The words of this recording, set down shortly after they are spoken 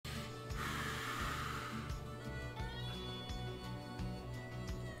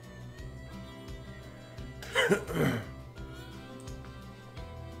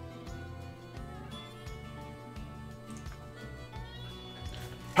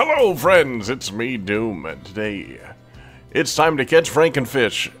Hello, friends! It's me, Doom, and today it's time to catch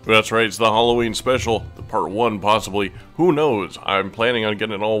Frankenfish. That's right, it's the Halloween special, the part 1 possibly. Who knows? I'm planning on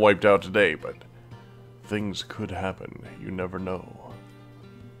getting it all wiped out today, but things could happen. You never know.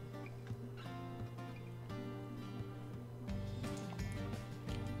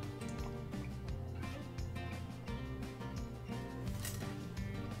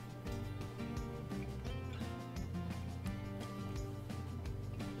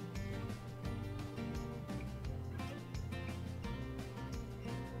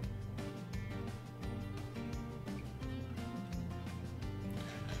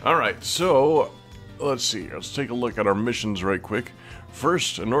 Alright, so let's see. Let's take a look at our missions right quick.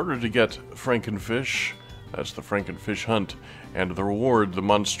 First, in order to get Frankenfish, that's the Frankenfish hunt, and the reward, the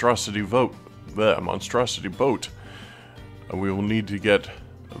monstrosity boat, we will need to get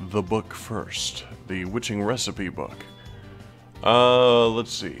the book first, the witching recipe book.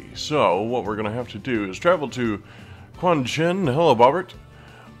 Let's see. So, what we're gonna have to do is travel to Quanchen, hello Bobbert,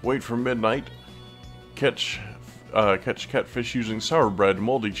 wait for midnight, catch catfish using sour bread,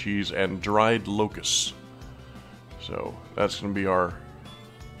 moldy cheese, and dried locusts. So that's going to be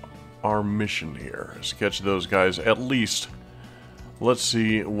our mission here, is to catch those guys at least. Let's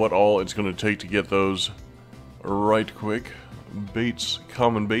see what all it's going to take to get those right quick. Baits,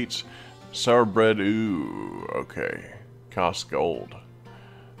 common baits, sour bread, ooh, okay. Cost gold.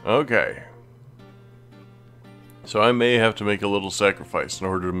 Okay. So I may have to make a little sacrifice in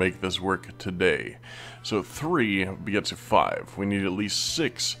order to make this work today. So 3 gets you 5. We need at least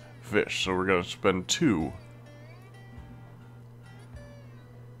 6 fish, so we're going to spend 2.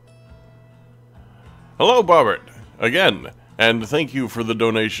 Hello, Bobbert! Again, and thank you for the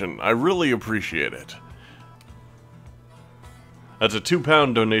donation. I really appreciate it. That's a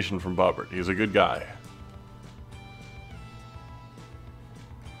 £2 donation from Bobbert. He's a good guy.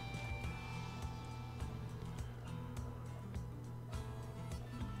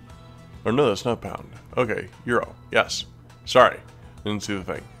 Or no, that's not pound. Okay, euro. Yes. Sorry. Didn't see the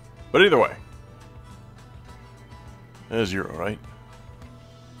thing. But either way. That is euro, right?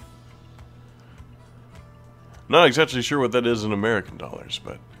 Not exactly sure what that is in American dollars,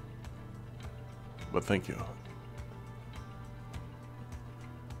 but thank you.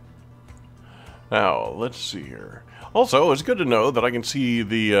 Now, let's see here. Also, it's good to know that I can see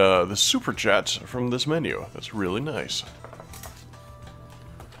the super chats from this menu. That's really nice.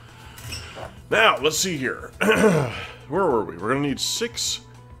 Now, let's see here. Where were we? We're going to need 6,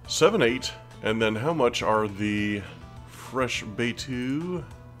 7, 8, and then how much are the fresh baitu?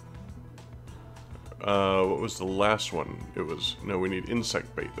 What was the last one? It was, no, we need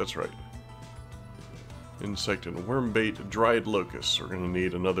insect bait, that's right. Insect and worm bait, dried locusts. We're going to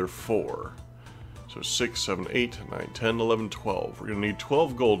need another 4. So 6, 7, 8, 9, 10, 11, 12. We're going to need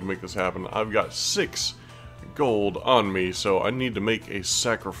 12 gold to make this happen. I've got 6 gold on me, so I need to make a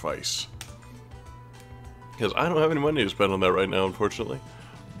sacrifice. Because I don't have any money to spend on that right now, unfortunately.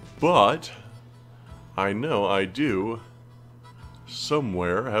 But I know I do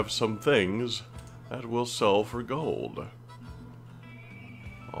somewhere have some things that will sell for gold.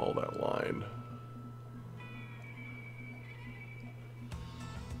 All that line.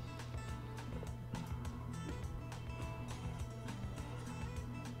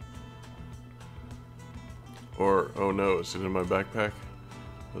 Or, oh no, is it in my backpack?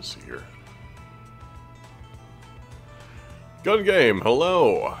 Let's see here. Gun game,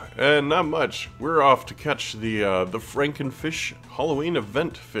 hello, and not much. We're off to catch the Frankenfish Halloween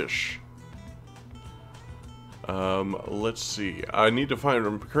event fish. Let's see. I need to find.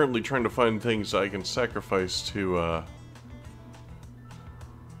 I'm currently trying to find things I can sacrifice to.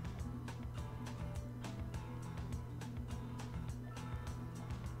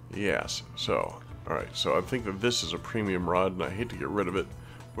 Yes. So, all right. So I think that this is a premium rod, and I hate to get rid of it.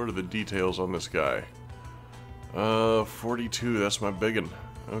 What are the details on this guy? 42, that's my biggin.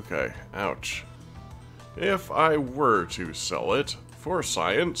 Okay, ouch. If I were to sell it for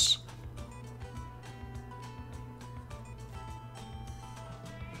science...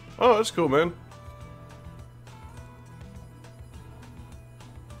 Oh, that's cool, man.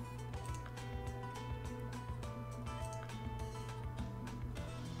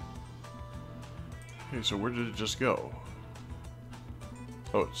 Okay, so where did it just go?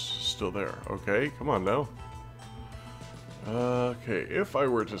 Oh, it's still there. Okay, come on now. Okay, if I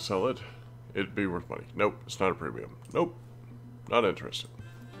were to sell it, it'd be worth money. Nope, it's not a premium. Nope, not interested.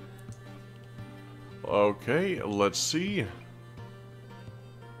 Okay, let's see.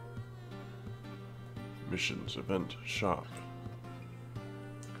 Missions, event, shop.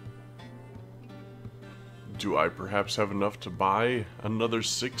 Do I perhaps have enough to buy another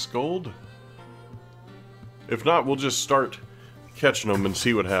 6 gold? If not, we'll just start catching them and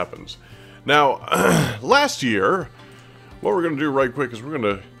see what happens. Now, last year, what we're going to do right quick is we're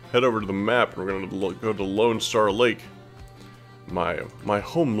going to head over to the map and we're going to go to Lone Star Lake. My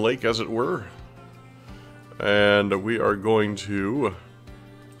home lake, as it were. And we are going to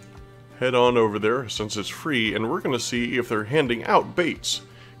head on over there since it's free, and we're going to see if they're handing out baits,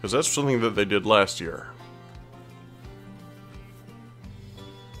 because that's something that they did last year.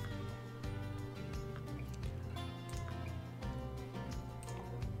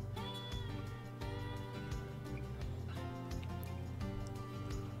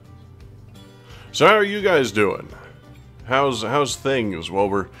 So how are you guys doing? How's things while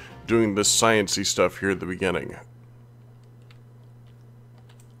we're doing this sciencey stuff here at the beginning?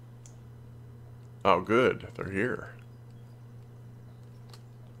 Oh, good. They're here.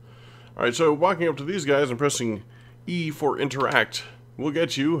 Alright, so walking up to these guys and pressing E for interact will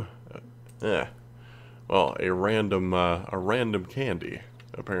get you, well, a random candy,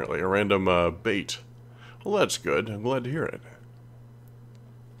 apparently. A random bait. Well, that's good. I'm glad to hear it.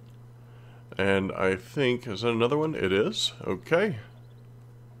 And I think, is that another one? It is. Okay.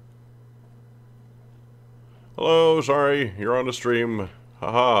 Hello, sorry, you're on a stream.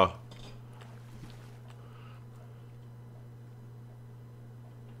 Haha.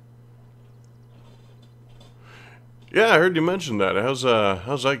 Yeah, I heard you mention that. How's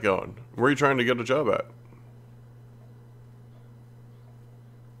that going? Where are you trying to get a job at?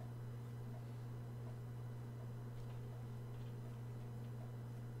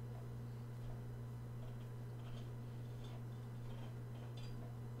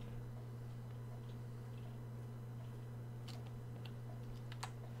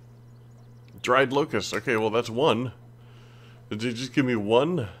 Dried locust. Okay, well that's one. Did you just give me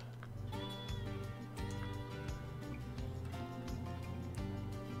one?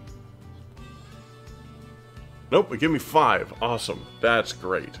 Nope, give me 5. Awesome. That's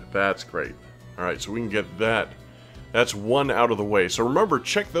great. That's great. Alright, so we can get that. That's 1 out of the way. So remember,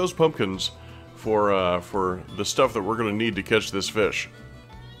 check those pumpkins for the stuff that we're going to need to catch this fish.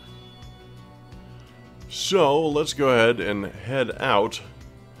 So, let's go ahead and head out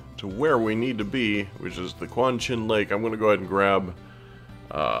to where we need to be, which is the Quan Chin Lake. I'm going to go ahead and grab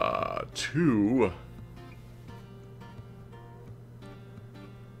 2.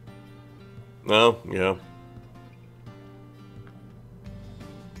 No, yeah.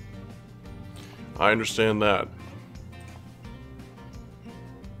 I understand that.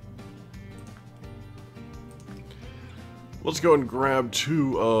 Let's go and grab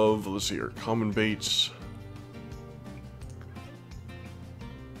 2 of, let's see here, common baits.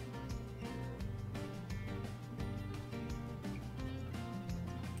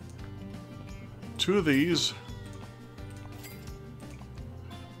 Two of these.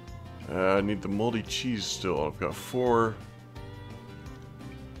 I need the moldy cheese still. I've got 4.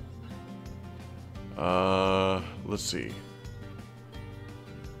 Let's see.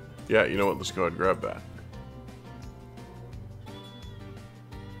 Yeah, you know what? Let's go ahead and grab that.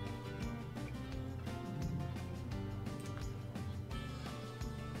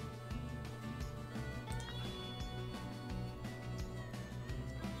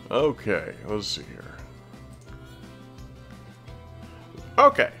 Okay, let's see here.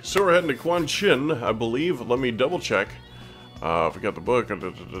 Okay, so we're heading to Quan Chin, I believe. Let me double check. If we got the book.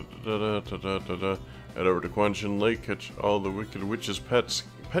 Head over to Quan Chin Lake, catch all the wicked witch's pet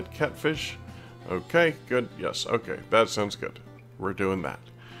catfish. Okay, good. Yes, okay, that sounds good. We're doing that.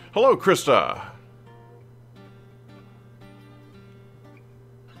 Hello, Krista!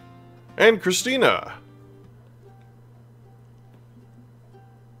 And Christina!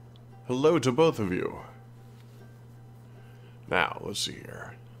 Hello to both of you. Now, let's see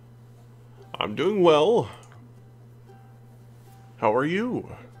here. I'm doing well. How are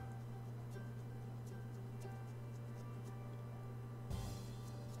you?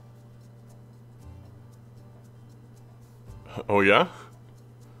 Oh, yeah?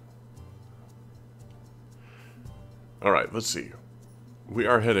 Alright, let's see. We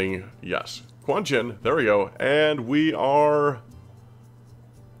are heading, yes, Quan Chin, there we go, and we are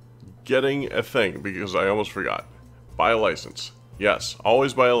getting a thing, because I almost forgot. Buy a license. Yes,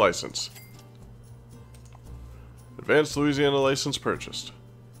 always buy a license. Advanced Louisiana license purchased.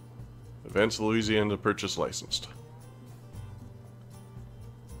 Advanced Louisiana purchase licensed.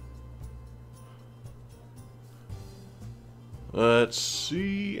 Let's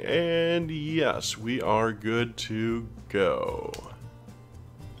see, and yes, we are good to go.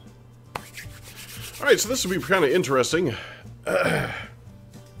 Alright, so this will be kind of interesting.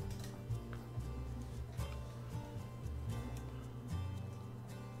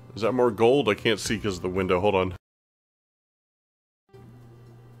 Is that more gold? I can't see because of the window. Hold on.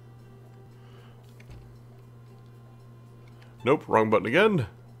 Nope, wrong button again.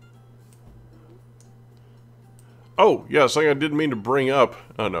 Oh, yeah, something I didn't mean to bring up.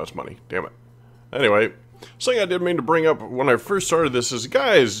 Oh, no, it's money. Damn it. Anyway, something I didn't mean to bring up when I first started this is,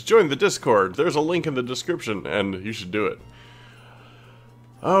 guys, join the Discord. There's a link in the description, and you should do it.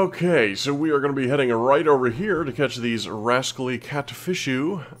 Okay, so we are going to be heading right over here to catch these rascally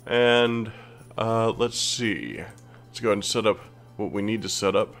catfishu, and let's see. Let's go ahead and set up what we need to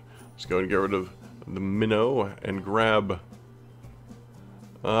set up. Let's go ahead and get rid of the minnow and grab...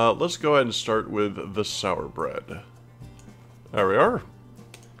 let's go ahead and start with the sour bread. There we are.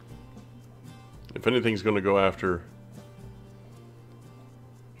 If anything's going to go after...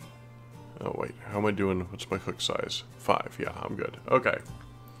 Oh wait, how am I doing? What's my hook size? 5, yeah, I'm good. Okay.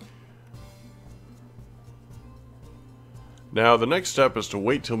 Now, the next step is to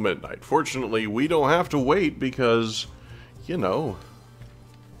wait till midnight. Fortunately, we don't have to wait because, you know,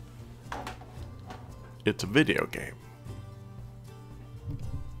 it's a video game.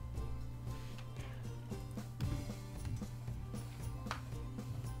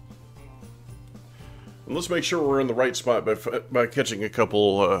 And let's make sure we're in the right spot by catching a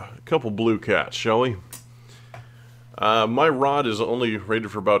couple blue cats, shall we? My rod is only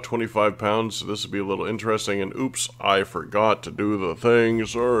rated for about 25 pounds, so this will be a little interesting. And oops, I forgot to do the thing.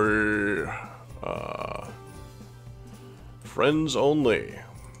 Sorry. Friends only.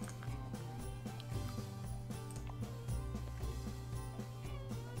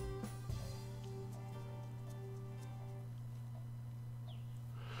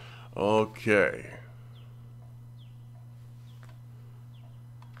 Okay.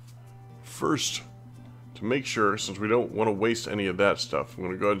 First, to make sure, since we don't want to waste any of that stuff, I'm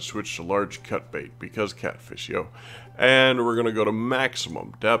going to go ahead and switch to large cut bait, because catfish, yo. And we're going to go to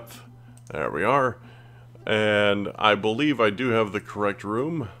maximum depth. There we are. And I believe I do have the correct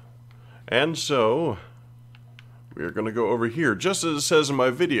room. And so, we are going to go over here, just as it says in my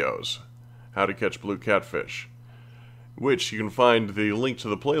videos, how to catch blue catfish. Which you can find the link to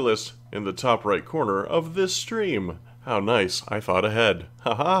the playlist in the top right corner of this stream. How nice, I thought ahead.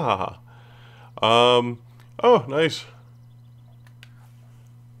 Ha ha ha ha. Oh, nice.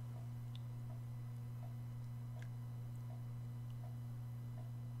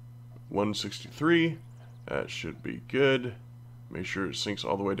 $163. That should be good. Make sure it sinks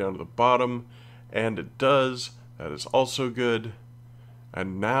all the way down to the bottom. And it does. That is also good.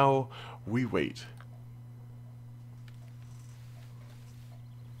 And now we wait.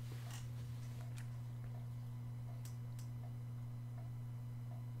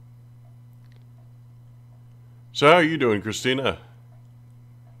 So how are you doing, Christina?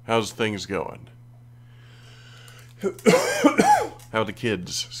 How's things going? How the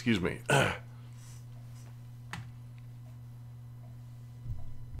kids? Excuse me.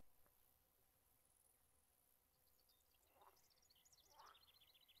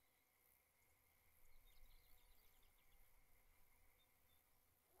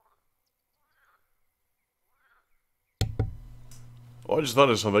 Oh, I just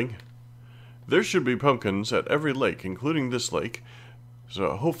thought of something. There should be pumpkins at every lake, including this lake,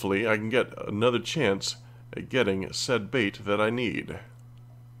 so hopefully I can get another chance at getting said bait that I need.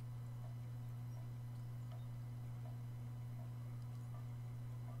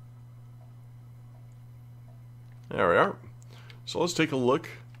 There we are. So let's take a look.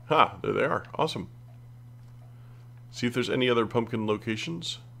 Ha, there they are. Awesome. See if there's any other pumpkin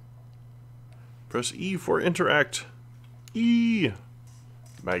locations. Press E for interact. E!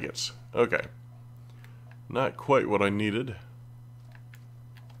 Maggots. Okay. Not quite what I needed.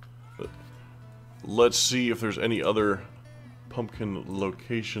 But let's see if there's any other pumpkin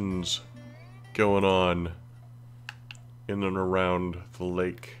locations going on in and around the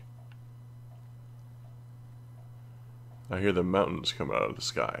lake. I hear the mountains come out of the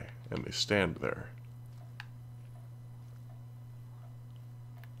sky, and they stand there.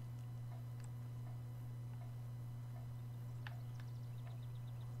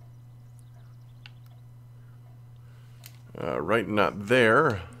 Right, not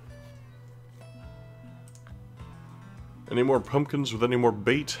there. Any more pumpkins with any more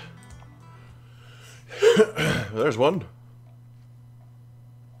bait? There's one.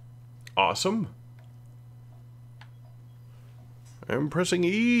 Awesome. I'm pressing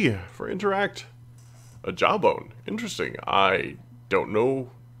E for interact. A jawbone. Interesting. I don't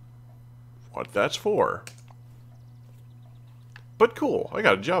know what that's for. But cool. I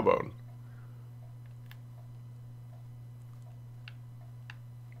got a jawbone.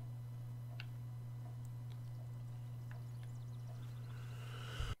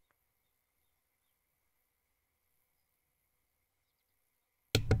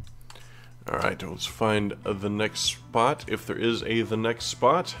 Alright, let's find the next spot, if there is the next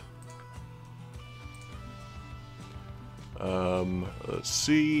spot. Let's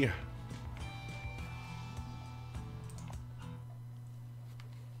see.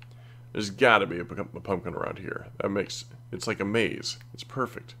 There's gotta be a pumpkin around here. It's like a maze. It's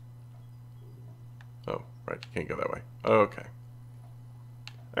perfect. Oh, right, can't go that way. Okay.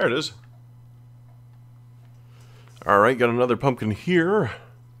 There it is. Alright, got another pumpkin here.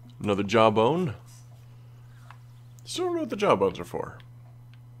 Another jawbone. Still don't know what the jawbones are for.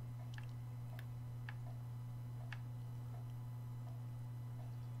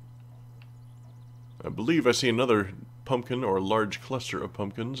 I believe I see another pumpkin or large cluster of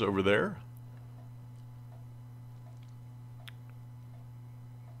pumpkins over there.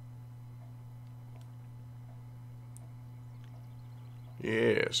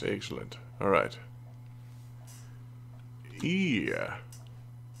 Yes, excellent. Alright. Yeah.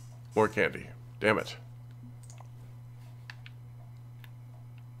 More candy. Damn it.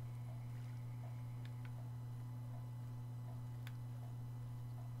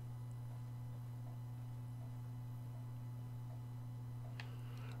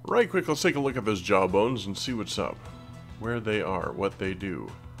 Right quick, let's take a look at those jawbones and see what's up. Where they are, what they do.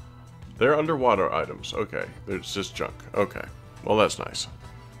 They're underwater items. Okay, it's just junk. Okay, well that's nice.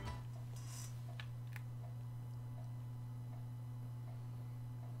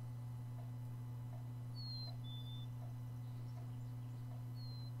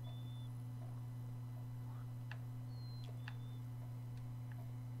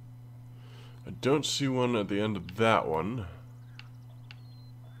 I don't see one at the end of that one.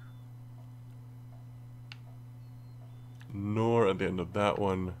 Nor at the end of that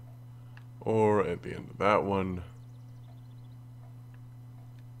one, or at the end of that one.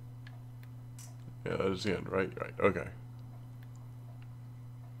 Yeah, that is the end, right? Right, okay.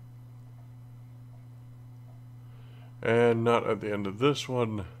 And not at the end of this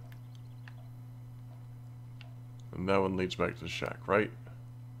one. And that one leads back to the shack, right?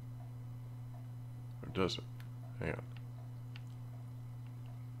 Or does it? Hang on.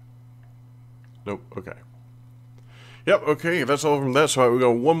 Nope, okay. Yep, okay, that's all from that, so we got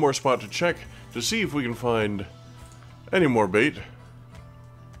one more spot to check to see if we can find any more bait.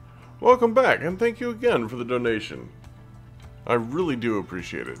 Welcome back, and thank you again for the donation. I really do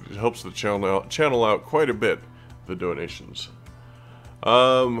appreciate it. It helps the channel out quite a bit, the donations.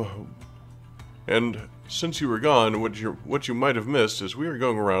 And since you were gone, what you might have missed is we are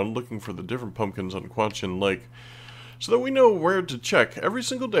going around looking for the different pumpkins on Quanchen Lake so that we know where to check every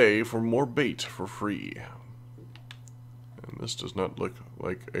single day for more bait for free. And this does not look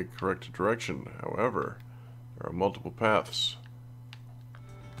like a correct direction, however, there are multiple paths.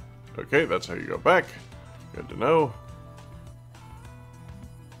 Okay, that's how you go back. Good to know.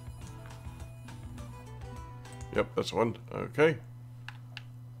 Yep, that's one. Okay.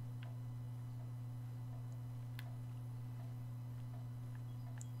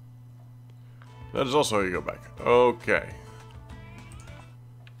 That is also how you go back. Okay.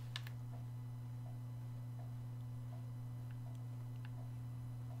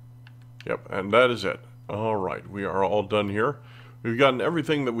 Yep, and that is it. Alright, we are all done here. We've gotten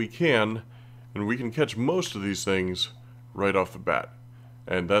everything that we can, and we can catch most of these things right off the bat.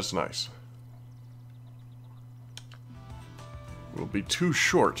 And that's nice. We'll be too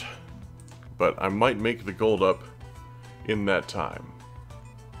short, but I might make the gold up in that time.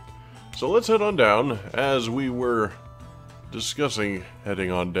 So let's head on down, as we were discussing heading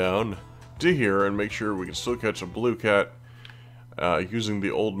on down to here and make sure we can still catch a blue cat using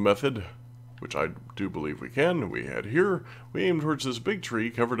the old method, which I do believe we can. We head here, we aim towards this big tree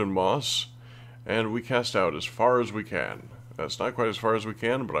covered in moss, and we cast out as far as we can. That's not quite as far as we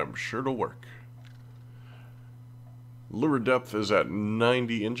can, but I'm sure it'll work. Lure depth is at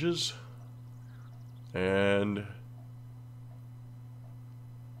 90 inches, and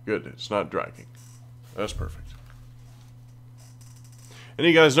good, it's not dragging. That's perfect. Any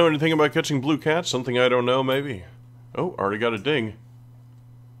of you guys know anything about catching blue cats? Something I don't know, maybe? Oh, already got a ding.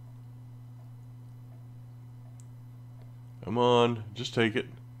 Come on, just take it.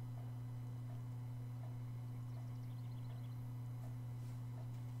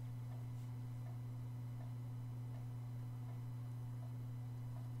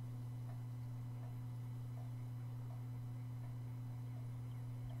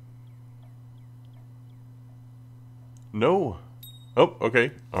 No. Oh,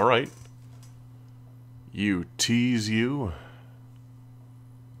 okay. All right. You tease you.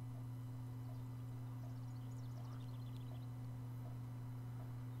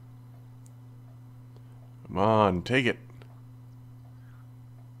 Come on, take it.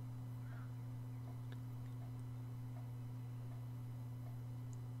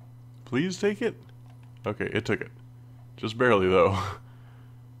 Please take it? Okay, it took it. Just barely, though.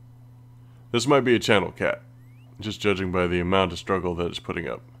 This might be a channel cat, just judging by the amount of struggle that it's putting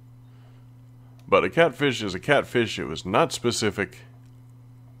up. But a catfish is a catfish. It was not specific.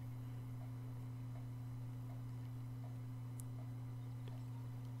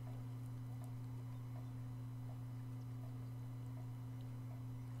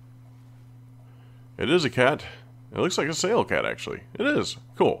 It is a cat. It looks like a sail cat, actually. It is.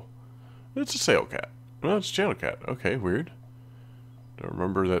 Cool. It's a sail cat. No, it's a channel cat. Okay, weird. Don't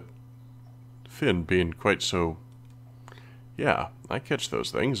remember that fin being quite so... Yeah, I catch those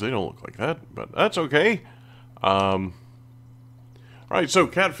things. They don't look like that, but that's okay. Alright, so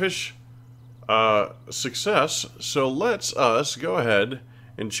catfish success. So let's us go ahead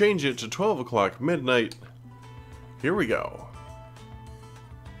and change it to 12 o'clock midnight. Here we go.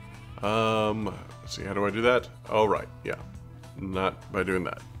 Let's see, how do I do that? Oh, right, yeah. Not by doing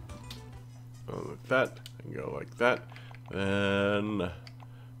that. Go like that, and go like that. Then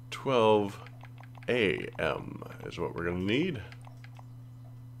 12 a.m. is what we're going to need.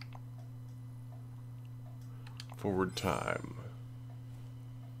 Forward time.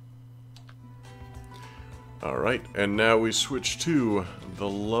 Alright, and now we switch to the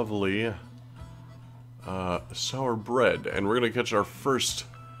lovely sour bread. And we're going to catch our first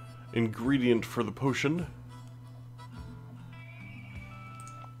ingredient for the potion.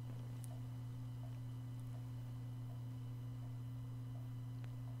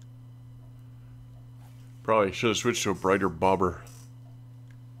 Probably should have switched to a brighter bobber.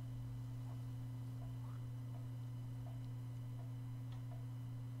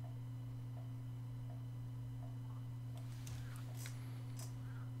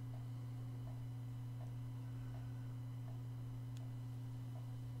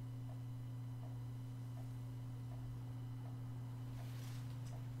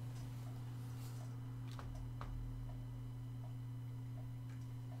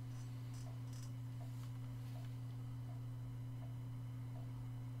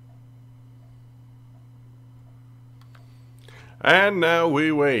 And now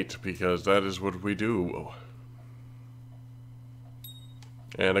we wait, because that is what we do.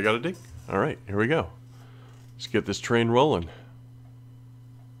 And I got a ding. Alright, here we go. Let's get this train rolling.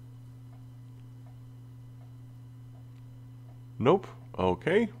 Nope.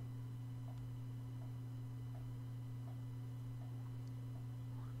 Okay.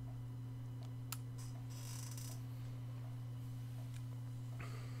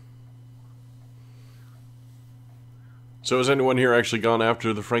 So has anyone here actually gone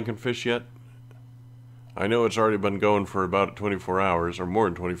after the Frankenfish yet? I know it's already been going for about 24 hours, or more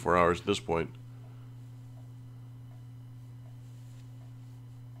than 24 hours at this point.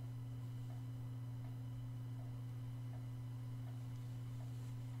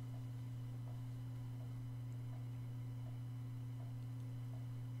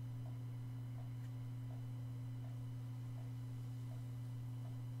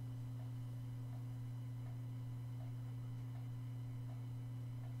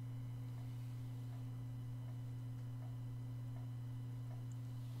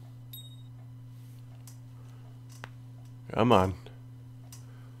 Come on.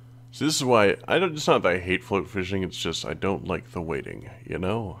 See, this is why it's not that I hate float fishing, it's just I don't like the waiting, you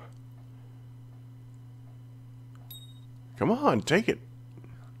know? Come on, take it.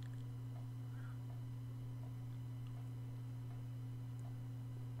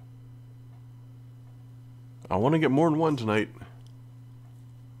 I want to get more than one tonight.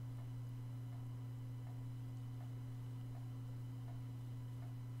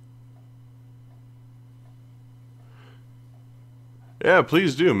 Yeah,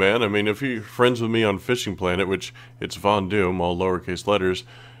 please do, man. I mean, if you're friends with me on Fishing Planet, which it's Von Doom, all lowercase letters,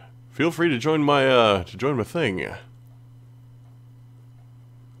 feel free to join my thing.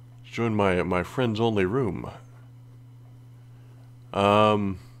 Join my friends only room.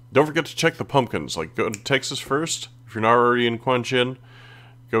 Don't forget to check the pumpkins. Like, go to Texas first. If you're not already in Quanchen,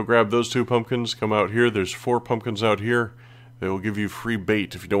 go grab those 2 pumpkins. Come out here. There's 4 pumpkins out here. They will give you free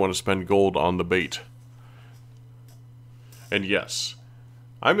bait if you don't want to spend gold on the bait. And yes,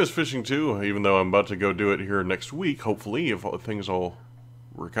 I miss fishing too, even though I'm about to go do it here next week, hopefully, if things all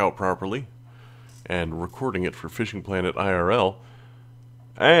work out properly. And recording it for Fishing Planet IRL.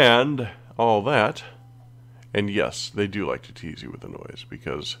 And all that. And yes, they do like to tease you with the noise,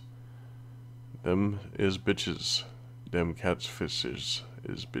 because them is bitches. Them cats fishes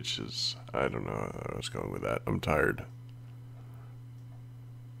is bitches. I don't know how I was going with that. I'm tired.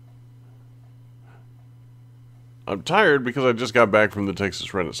 I'm tired because I just got back from the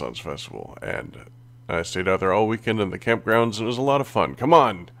Texas Renaissance Festival, and I stayed out there all weekend in the campgrounds, and it was a lot of fun. Come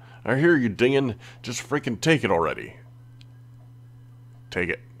on! I hear you dinging. Just freaking take it already. Take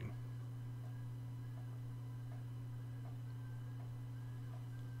it.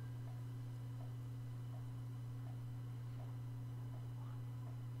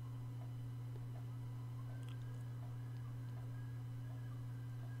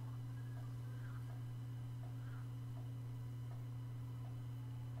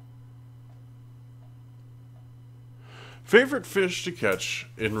 Favorite fish to catch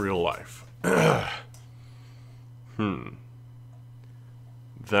in real life?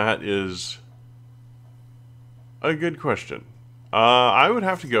 That is a good question. I would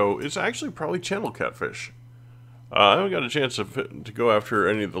have to go, it's actually probably channel catfish. I haven't got a chance to go after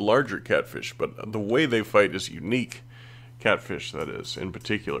any of the larger catfish, but the way they fight is unique. Catfish, that is, in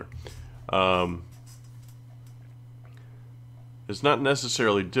particular. It's not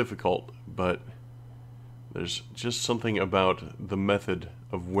necessarily difficult, but there's just something about the method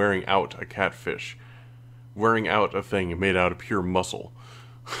of wearing out a catfish. Wearing out a thing made out of pure muscle.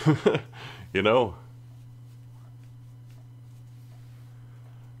 You know?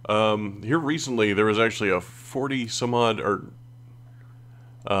 Here recently, there was actually a 40-some-odd, or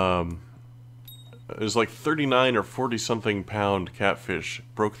it was like 39 or 40-something pound catfish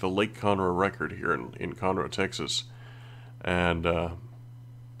broke the Lake Conroe record here in Conroe, Texas, and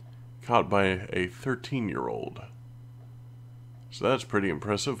caught by a 13-year-old. So that's pretty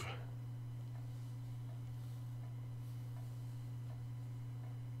impressive.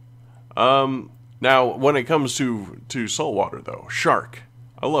 Now, when it comes to saltwater, though, shark.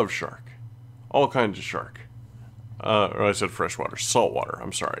 I love shark. All kinds of shark. Or I said freshwater. Saltwater,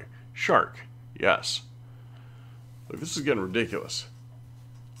 I'm sorry. Shark. Yes. Look, this is getting ridiculous.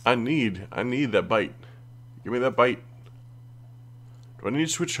 I need that bite. Give me that bite. Do I need to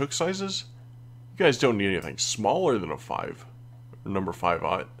switch hook sizes? You guys don't need anything smaller than a 5. Or number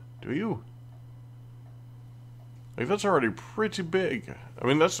 5/0, do you? Like, that's already pretty big. I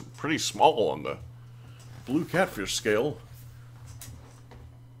mean, that's pretty small on the blue catfish scale.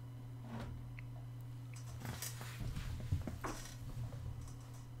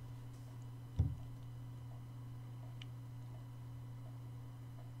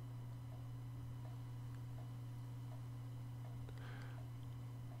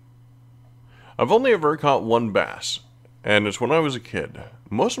 I've only ever caught one bass, and it's when I was a kid.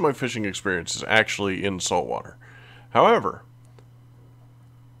 Most of my fishing experience is actually in saltwater. However,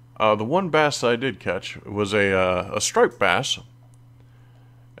 the one bass that I did catch was a striped bass,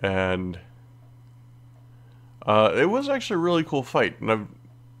 and it was actually a really cool fight. And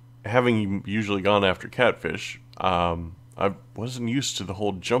having usually gone after catfish, I wasn't used to the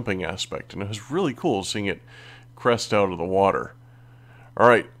whole jumping aspect, and it was really cool seeing it crest out of the water. All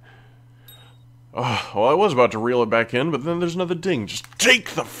right. Well, I was about to reel it back in, but then there's another ding. Just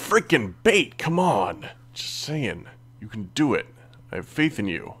take the freaking bait. Come on. Just saying. You can do it. I have faith in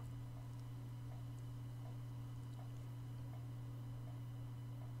you.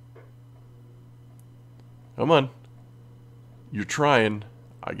 Come on. You're trying.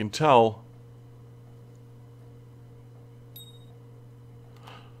 I can tell.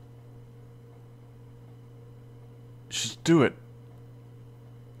 Just do it.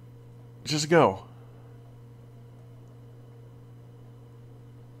 Just go.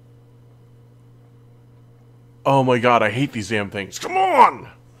 Oh my god, I hate these damn things. Come on!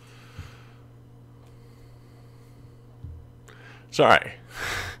 Sorry.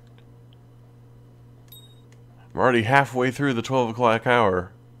 I'm already halfway through the 12 o'clock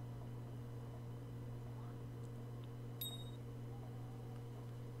hour.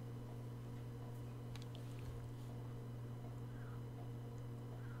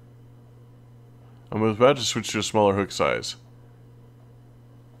 I'm about to switch to a smaller hook size.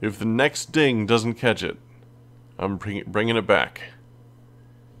 If the next ding doesn't catch it, I'm bringing it back.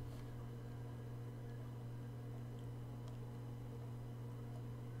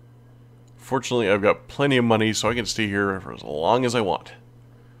 Fortunately, I've got plenty of money, so I can stay here for as long as I want.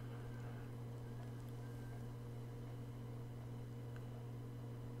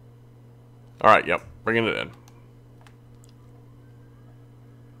 Alright, yep, bringing it in.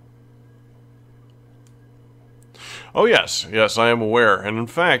 Oh yes, yes, I am aware, and in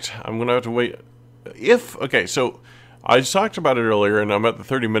fact, I'm going to have to wait. Okay, so I talked about it earlier, and I'm at the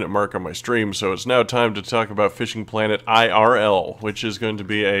 30-minute mark on my stream, so it's now time to talk about Fishing Planet IRL, which is going to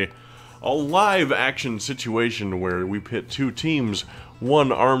be a live action situation where we pit two teams,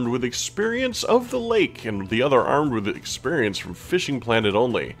 one armed with experience of the lake, and the other armed with experience from Fishing Planet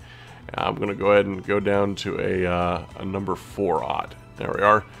only. I'm going to go ahead and go down to a number 4/0. There we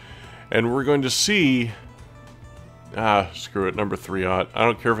are. And we're going to see Ah, screw it. Number 3-aught. I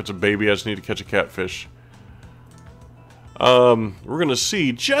don't care if it's a baby. I just need to catch a catfish. We're gonna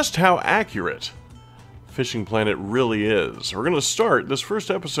see just how accurate Fishing Planet really is. We're gonna start. This first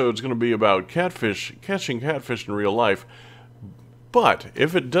episode is gonna be about catfish, catching catfish in real life. But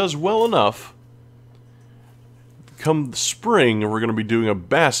if it does well enough, come spring, we're gonna be doing a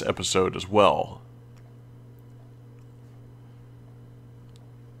bass episode as well.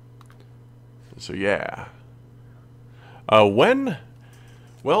 So yeah. When?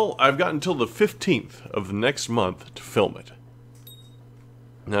 Well, I've got until the 15th of the next month to film it.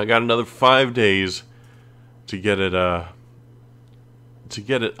 Now I got another 5 days to get it up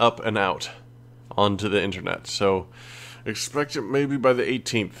and out onto the internet. So expect it maybe by the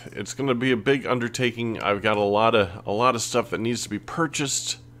 18th. It's going to be a big undertaking. I've got a lot of stuff that needs to be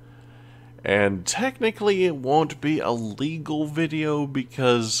purchased. And technically it won't be a legal video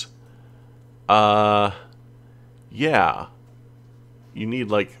because yeah, you need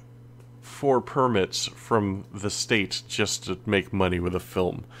like 4 permits from the state just to make money with a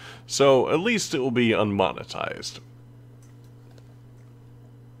film. So at least it will be unmonetized.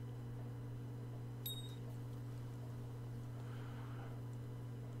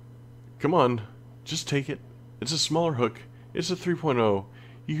 Come on, just take it. It's a smaller hook. It's a 3.0.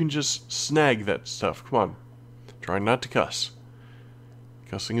 You can just snag that stuff. Come on. Try not to cuss.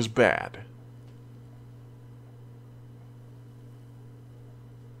 Cussing is bad.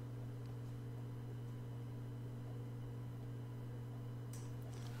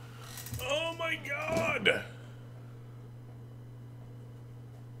 Oh my god!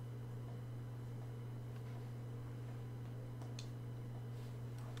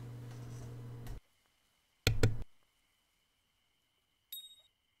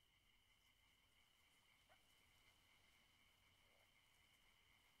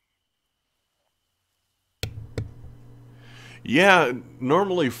 Yeah,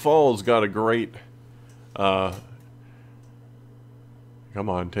 normally fall's got a great, come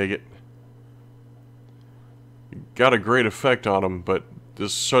on, take it. Got a great effect on them, but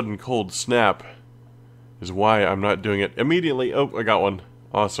this sudden cold snap is why I'm not doing it immediately. Oh, I got one.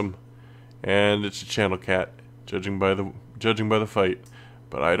 Awesome. And it's a channel cat, judging by the fight.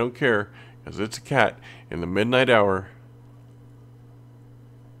 But I don't care, because it's a cat in the midnight hour.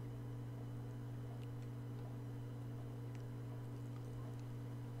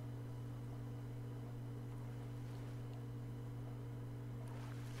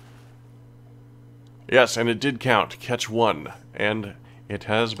 Yes, and it did count. Catch 1. And it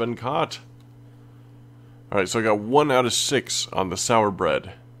has been caught. Alright, so I got 1 out of 6 on the sour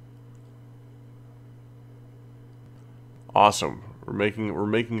bread. Awesome. We're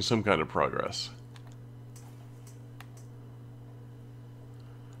making some kind of progress.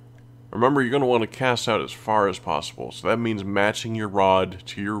 Remember, you're going to want to cast out as far as possible. So that means matching your rod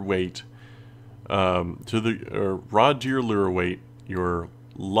to your weight, rod to your lure weight, your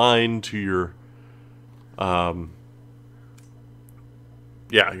line to your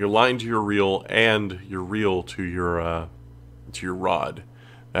your line to your reel, and your reel to your rod.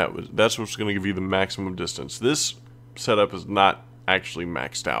 That's what's going to give you the maximum distance. This setup is not actually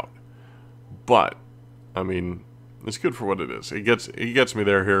maxed out, but I mean, it's good for what it is. It gets me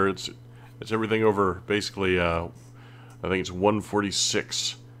there. Here, it's everything over basically. I think it's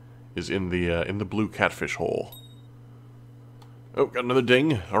 146 is in the blue catfish hole. Oh, got another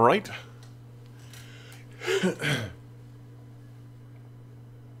ding. All right.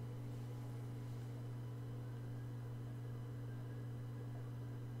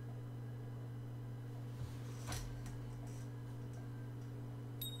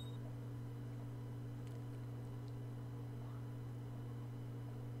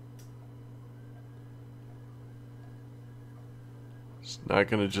 It's not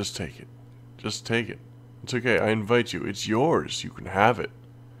gonna just take it. Just take it. It's okay. I invite you. It's yours. You can have it.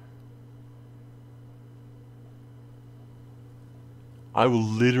 I will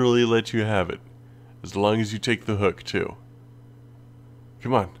literally let you have it, as long as you take the hook, too.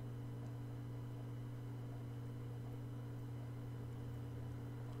 Come on.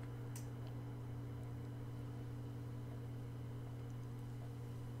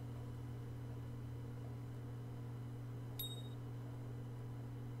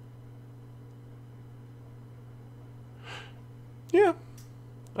 Yeah,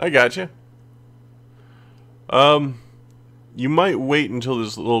 I gotcha. You might wait until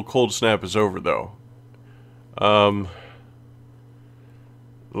this little cold snap is over, though.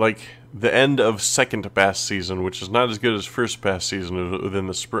 Like the end of second bass season, which is not as good as first bass season within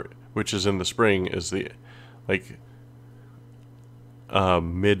the spring, which is in the spring, is the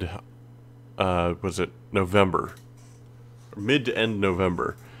mid was it November. mid to end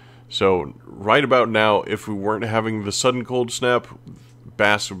November. So right about now, if we weren't having the sudden cold snap,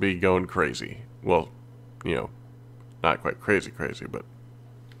 bass would be going crazy. Well, you know, not quite crazy, but,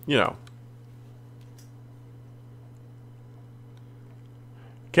 you know.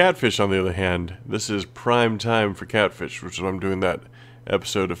 Catfish, on the other hand, this is prime time for catfish, which is why I'm doing that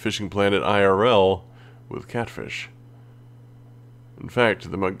episode of Fishing Planet IRL with catfish. In fact,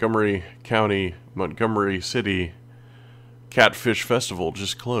 the Montgomery County, Montgomery City Catfish Festival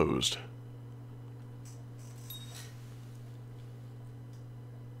just closed.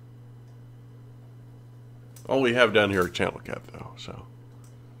 All we have down here are channel cat, though, so.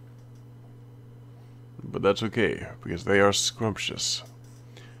 But that's okay, because they are scrumptious.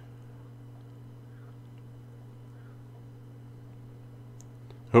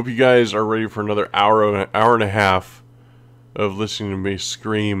 Hope you guys are ready for another hour and a half of listening to me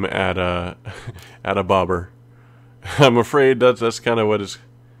scream at a at a bobber. I'm afraid that's kind of what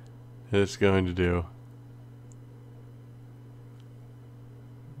it's going to do.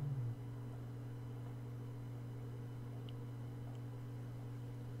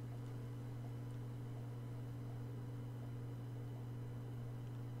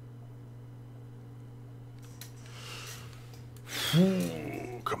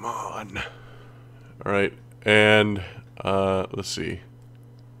 Come on. All right, and let's see.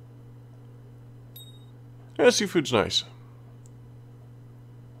 Yeah, seafood's nice.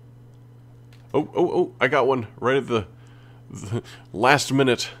 Oh, I got one right at the last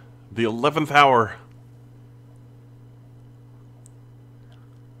minute, the 11th hour.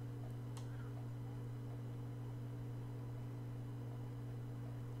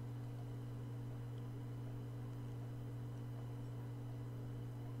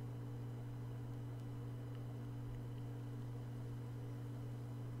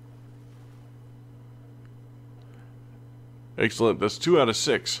 Excellent. That's 2 out of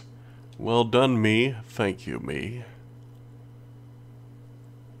 6. Well done, me. Thank you, me.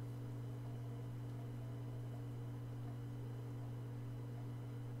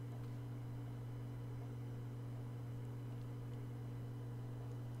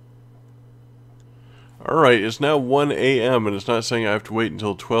 Alright, it's now 1 a.m. and it's not saying I have to wait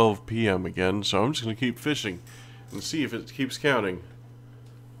until 12 p.m. again, so I'm just going to keep fishing and see if it keeps counting.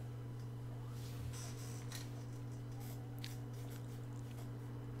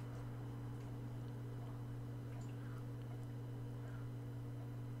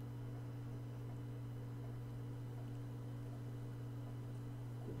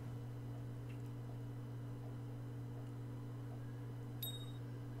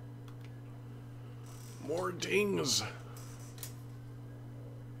 More dings.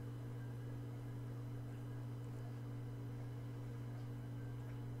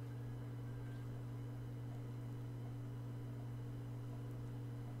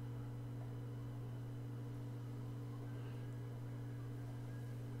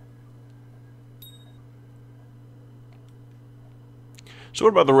 So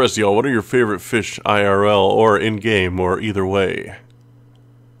what about the rest of y'all? What are your favorite fish IRL or in-game or either way?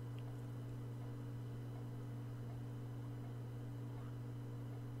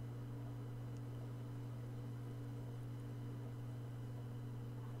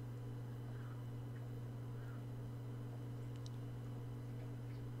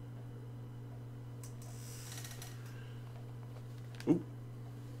 Ooh.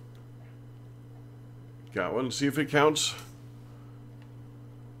 Got one. See if it counts.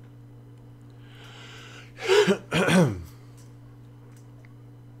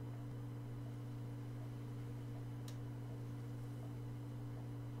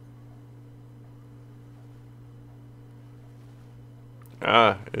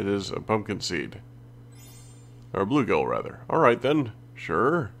 Ah, it is a pumpkin seed. Or a bluegill, rather. Alright then.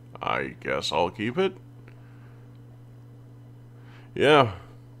 Sure. I guess I'll keep it. Yeah.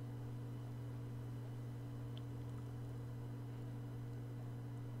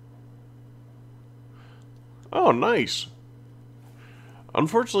 Oh, nice.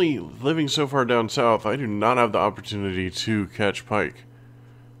 Unfortunately, living so far down south, I do not have the opportunity to catch pike.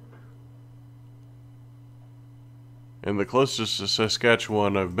 And the closest to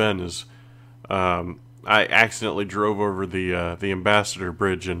Saskatchewan I've been is, I accidentally drove over the Ambassador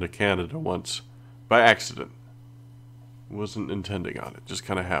Bridge into Canada once. By accident. Wasn't intending on it, just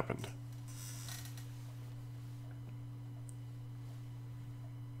kind of happened.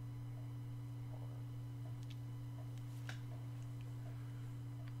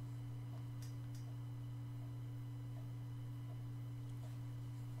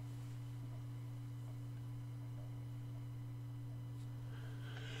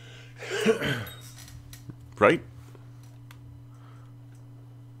 Right?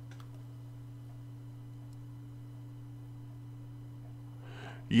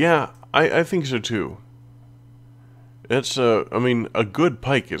 Yeah, I think so too. It's I mean, a good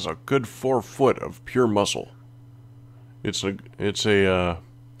pike is a good 4 foot of pure muscle. It's a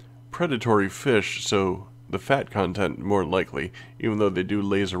predatory fish, so the fat content more likely, even though they do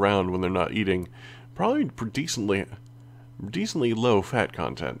laze around when they're not eating, probably decently low fat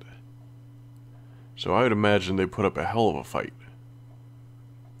content. So I would imagine they put up a hell of a fight.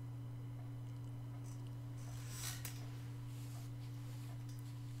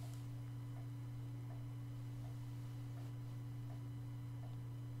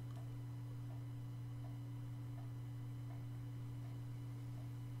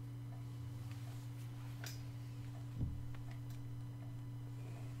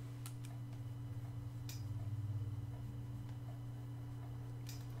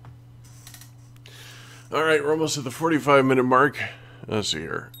 Alright, we're almost at the 45-minute mark. Let's see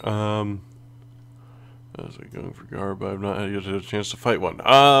here. I was going for Garb. I've not yet had a chance to fight one.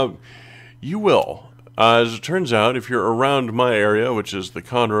 You will. As it turns out, if you're around my area, which is the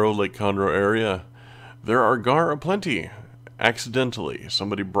Lake Conroe area, there are Gar aplenty. Accidentally.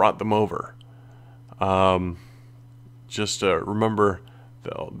 Somebody brought them over. Just remember,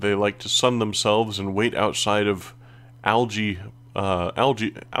 they like to sun themselves and wait outside of algae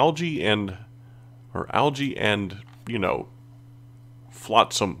and, you know,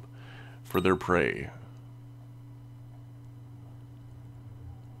 flotsam for their prey.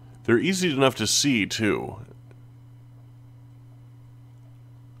 They're easy enough to see, too.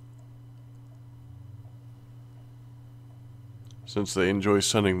 Since they enjoy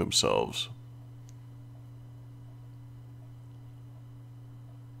sunning themselves.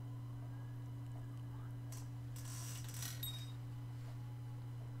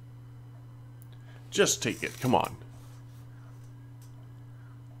 Just take it, come on.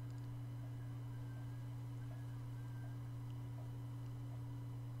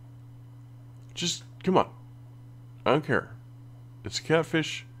 Just, come on. I don't care. It's a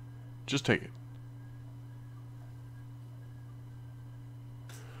catfish. Just take it.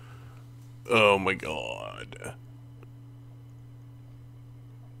 Oh my god.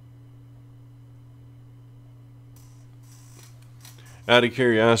 Out of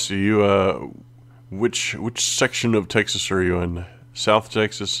curiosity, you, which section of Texas are you in? South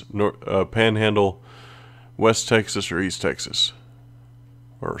Texas, Panhandle, West Texas, or East Texas?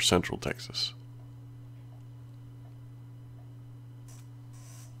 Or Central Texas?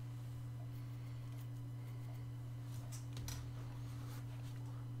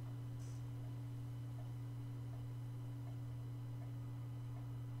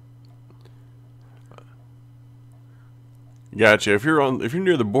 Gotcha. If you're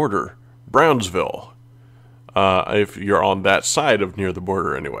near the border, Brownsville. If you're on that side of near the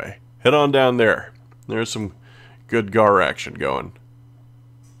border, anyway, head on down there. There's some good gar action going.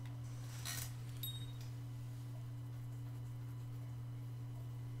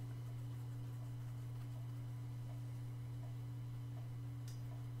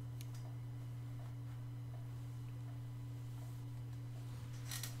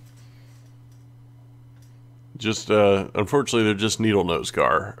 Just, unfortunately, they're just needle-nose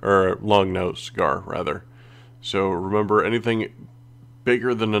gar, or long-nose gar, rather. So remember, anything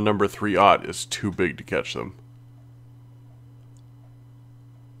bigger than a number 3/0 is too big to catch them.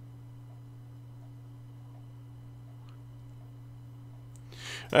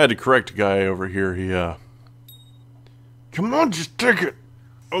 I had to correct a guy over here. He, come on, just take it!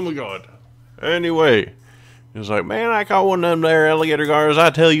 Oh my god. Anyway. He was like, man, I caught one of them there alligator gars. I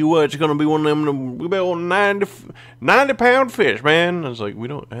tell you what, it's going to be one of them, we bet on 90-pound fish, man. I was like, we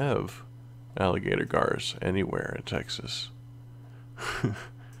don't have alligator gars anywhere in Texas. I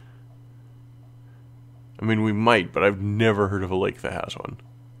mean, we might, but I've never heard of a lake that has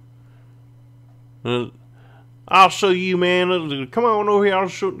one. I'll show you, man. Come on over here. I'll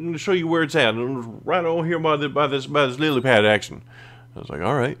show you where it's at. Right over here by this lily pad action. I was like,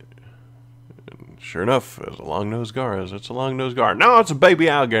 all right. Sure enough, it's a long-nosed gar. It's a long-nosed gar. No, it's a baby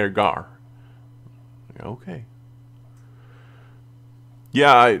alligator gar. Okay.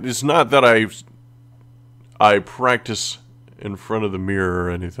 Yeah, it's not that I practice in front of the mirror or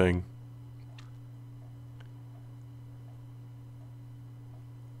anything.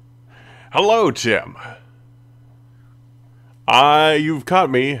 Hello, Tim. You've caught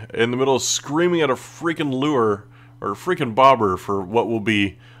me in the middle of screaming at a freaking lure or a freaking bobber for what will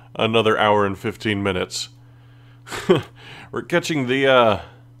be another hour and 15 minutes. We're catching the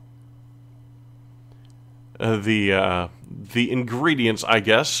ingredients, I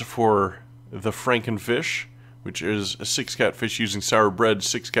guess, for the Frankenfish, which is 6 catfish using sour bread,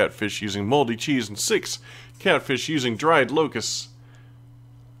 6 catfish using moldy cheese, and 6 catfish using dried locusts.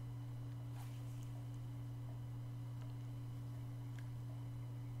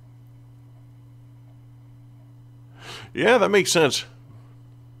 Yeah, that makes sense.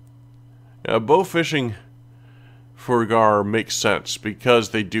 Yeah, bow fishing for gar makes sense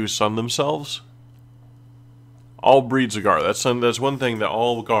because they do sun themselves. All breeds of gar. That's one thing that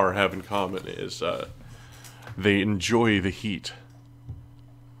all gar have in common is they enjoy the heat.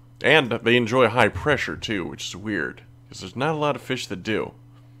 And they enjoy high pressure too, which is weird. Because there's not a lot of fish that do.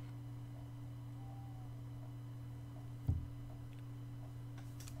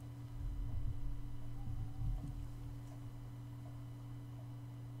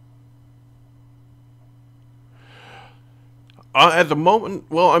 At the moment,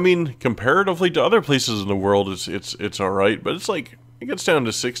 well, I mean, comparatively to other places in the world, it's all right. But it's like it gets down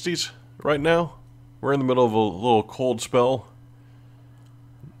to 60s right now. We're in the middle of a little cold spell.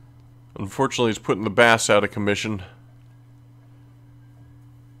 Unfortunately, it's putting the bass out of commission.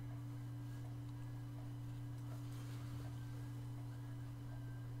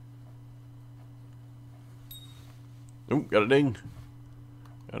 Oh, got a ding.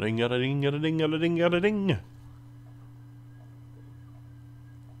 Got a ding, got a ding, got a ding, got a ding, got a ding.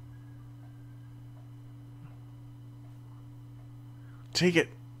 Take it.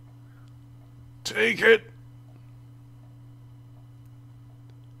 Take it.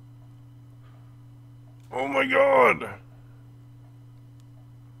 Oh my god.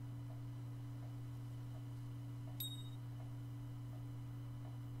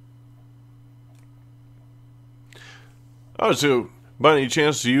 Oh, so by any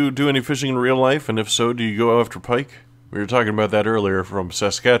chance, do you do any fishing in real life? And if so, do you go after pike? We were talking about that earlier from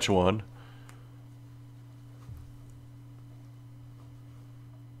Saskatchewan.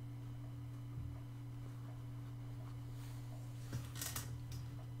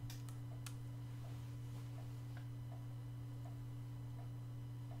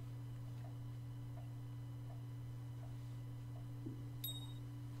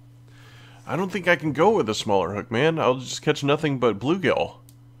 I don't think I can go with a smaller hook, man. I'll just catch nothing but bluegill.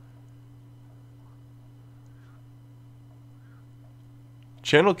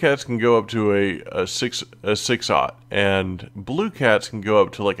 Channel cats can go up to a 6/0, and blue cats can go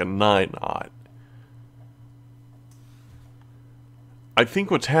up to like a 9/0. I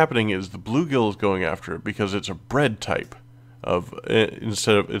think what's happening is the bluegill is going after it because it's a bred type of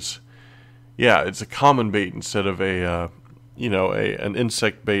instead of it's a common bait instead of a an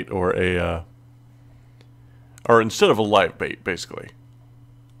insect bait or or instead of a live bait, basically.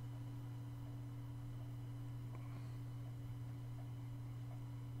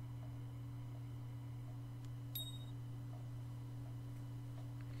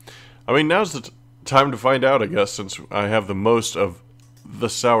 I mean, now's the time to find out, I guess, since I have the most of the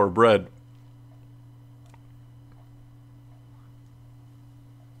sour bread.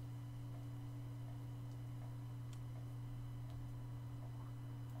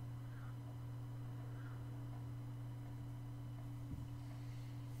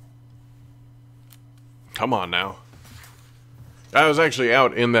 Come on now. I was actually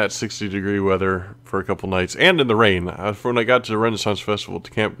out in that 60-degree weather for a couple nights, and in the rain. When I got to the Renaissance Festival at the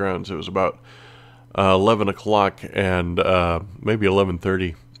campgrounds, it was about 11 o'clock and maybe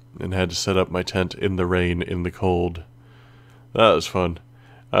 11:30, and had to set up my tent in the rain, in the cold. That was fun.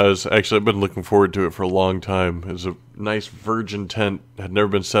 I've been looking forward to it for a long time. It was a nice virgin tent, had never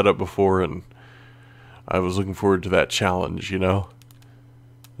been set up before, and I was looking forward to that challenge, you know?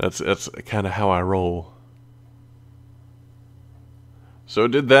 That's kind of how I roll. So I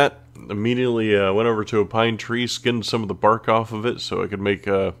did that, immediately went over to a pine tree, skinned some of the bark off of it so I could make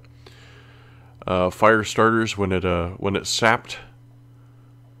fire starters when it sapped.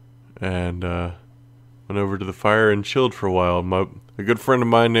 And went over to the fire and chilled for a while. A good friend of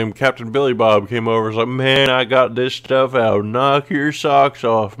mine named Captain Billy Bob came over and was like, "Man, I got this stuff out. Knock your socks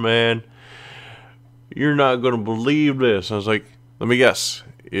off, man. You're not going to believe this." I was like, "Let me guess.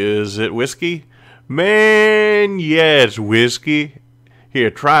 Is it whiskey?" "Man, yeah, it's whiskey. Here,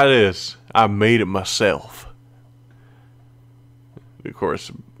 try this. I made it myself." Of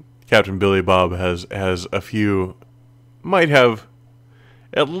course, Captain Billy Bob has a few, might have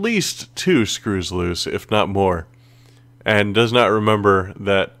at least 2 screws loose, if not more, and does not remember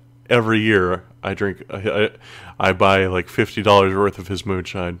that every year I buy like $50 worth of his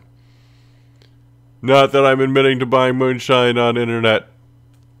moonshine. Not that I'm admitting to buying moonshine on internet,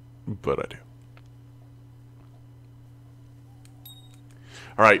 but I do.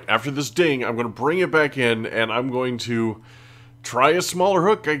 Alright, after this ding, I'm going to bring it back in, and I'm going to try a smaller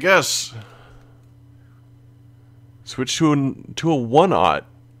hook, I guess. Switch to a 1/0.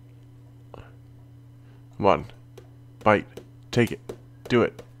 Come on. Bite. Take it. Do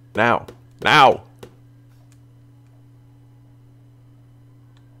it. Now. Now!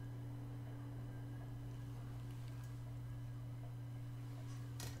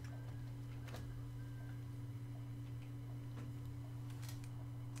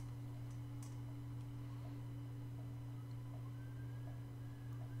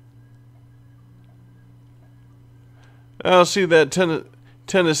 Oh, see, that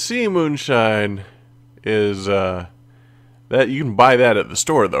Tennessee moonshine is, that you can buy that at the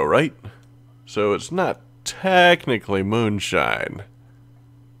store, though, right? So it's not technically moonshine.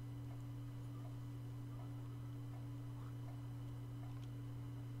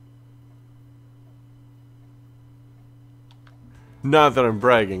 Not that I'm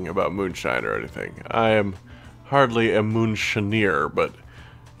bragging about moonshine or anything. I am hardly a moonshineer, but...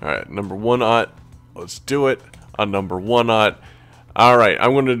 Alright, number 1-aught. Let's do it on number 1-aught. Alright,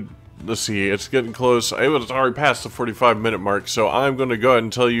 I'm going to... Let's see, it's getting close. It was already past the 45-minute mark, so I'm going to go ahead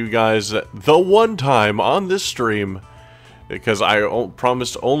and tell you guys that the one time on this stream, because I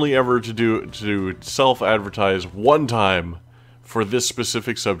promised only ever to self-advertise one time for this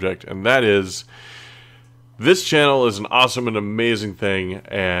specific subject, and that is... This channel is an awesome and amazing thing,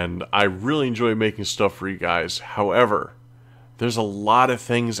 and I really enjoy making stuff for you guys. However, there's a lot of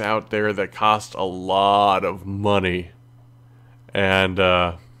things out there that cost a lot of money. And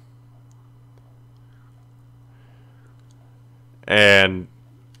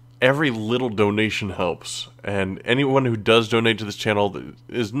every little donation helps. And anyone who does donate to this channel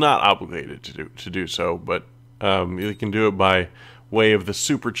is not obligated to do so, but you can do it by way of the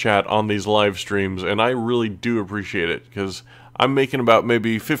super chat on these live streams, and I really do appreciate it, because I'm making about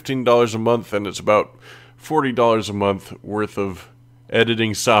maybe $15 a month, and it's about $40 a month worth of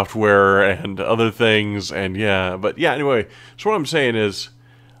editing software and other things, and yeah, but yeah, anyway, so what I'm saying is,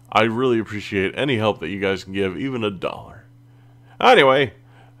 I really appreciate any help that you guys can give, even $1. Anyway,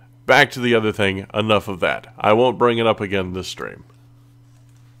 back to the other thing, enough of that. I won't bring it up again this stream.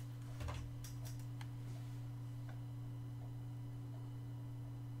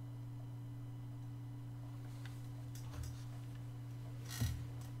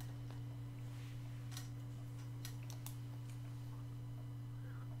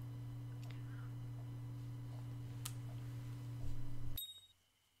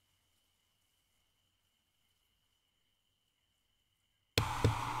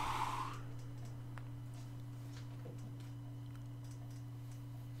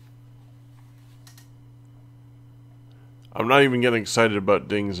 I'm not even getting excited about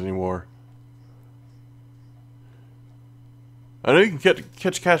dings anymore. I know you can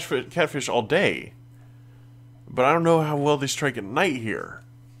catch catfish all day, but I don't know how well they strike at night here.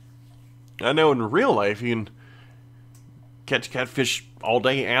 I know in real life you can catch catfish all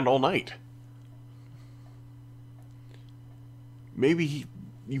day and all night. Maybe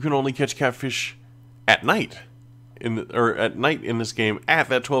you can only catch catfish at night, at night in this game at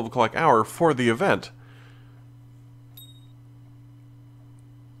that 12 o'clock hour for the event.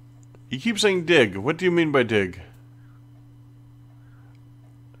 You keep saying dig. What do you mean by dig?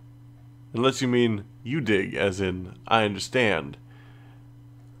 Unless you mean you dig, as in, I understand.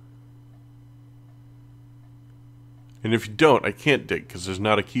 And if you don't, I can't dig, because there's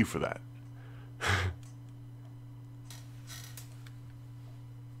not a key for that.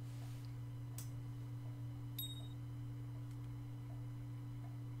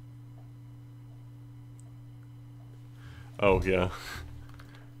 Oh, yeah.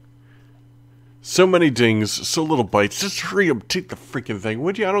 So many dings, so little bites. Just hurry up, take the freaking thing,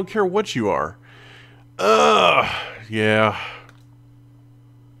 would you? I don't care what you are. Yeah.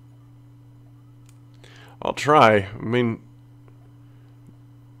 I'll try. I mean,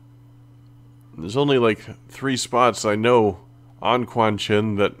 there's only like 3 spots I know on Quan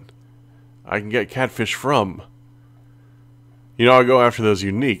Chin that I can get catfish from. You know, I go after those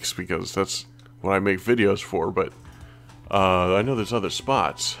uniques because that's what I make videos for, but I know there's other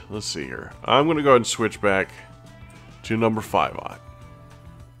spots. Let's see here. I'm going to go ahead and switch back to number 5-aught.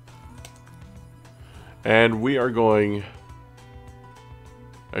 And we are going...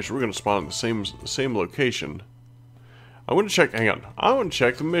 Actually, we're going to spawn in the same location. I'm going to check... Hang on. I want to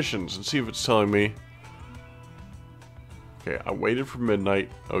check the missions and see if it's telling me... Okay, I waited for midnight.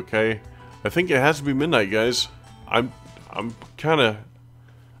 Okay. I think it has to be midnight, guys. I'm kind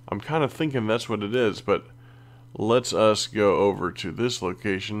of thinking that's what it is, but... Let's us go over to this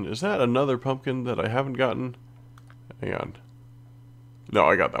location. Is that another pumpkin that I haven't gotten? Hang on. No,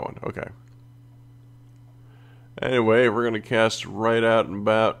 I got that one. Okay. Anyway, we're going to cast right out and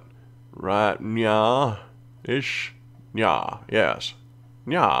about. Right, nya-ish. Nya, yes.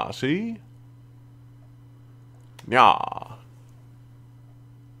 Nya, see? Nya.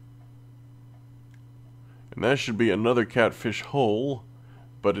 And that should be another catfish hole,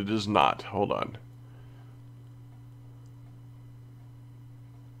 but it is not. Hold on.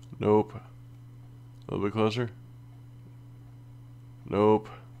 Nope. A little bit closer. Nope.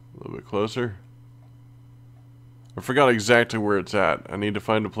 A little bit closer. I forgot exactly where it's at. I need to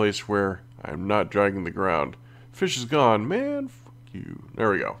find a place where I'm not dragging the ground. Fish is gone. Man, fuck you. There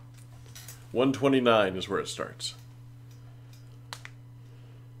we go. 129 is where it starts.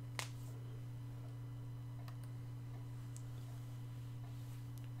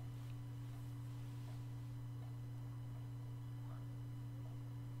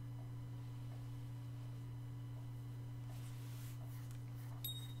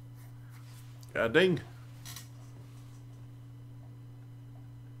 God dang.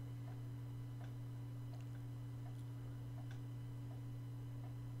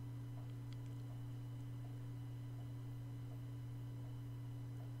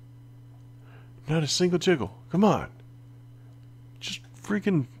 Not a single jiggle. Come on. Just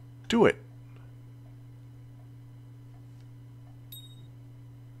freaking do it.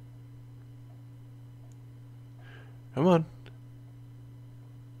 Come on.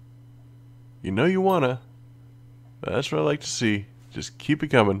 You know you wanna. That's what I like to see. Just keep it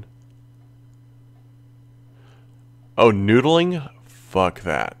coming. Oh, noodling? Fuck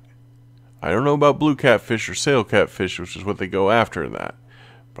that. I don't know about blue catfish or sail catfish, which is what they go after in that.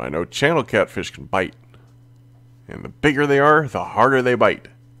 But I know channel catfish can bite. And the bigger they are, the harder they bite.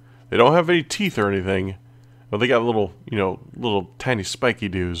 They don't have any teeth or anything. Well, they got little, little tiny spiky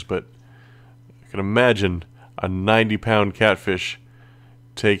doos, but I can imagine a 90-pound catfish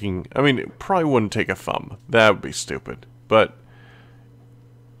taking... I mean, it probably wouldn't take a thumb. That would be stupid. But,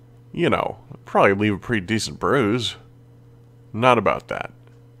 probably leave a pretty decent bruise. Not about that.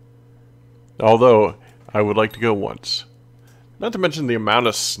 Although, I would like to go once. Not to mention the amount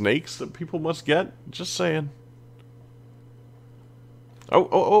of snakes that people must get. Just saying.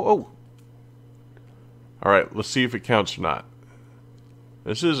 Oh. Alright, let's see if it counts or not.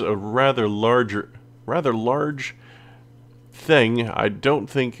 This is a rather large thing. I don't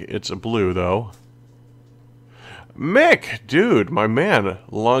think it's a blue, though. Mick! Dude, my man.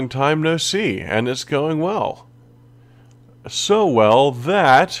 Long time no see, and it's going well. So well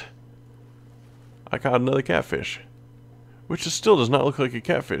that... I caught another catfish. Which still does not look like a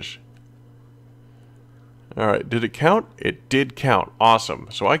catfish. Alright, did it count? It did count. Awesome.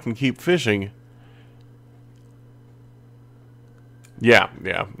 So I can keep fishing. Yeah.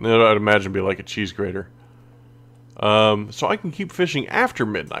 I'd imagine it'd be like a cheese grater. So I can keep fishing after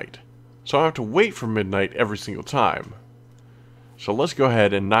midnight. So I don't have to wait for midnight every single time. So let's go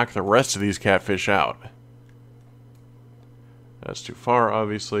ahead and knock the rest of these catfish out. That's too far,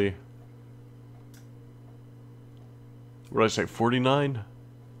 obviously. What did I say, 49?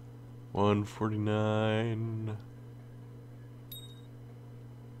 149.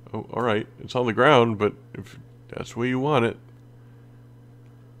 Oh, alright. It's on the ground, but if that's where you want it.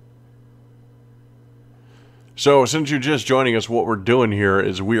 So, since you're just joining us, what we're doing here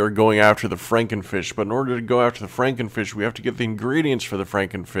is we are going after the Frankenfish. But in order to go after the Frankenfish, we have to get the ingredients for the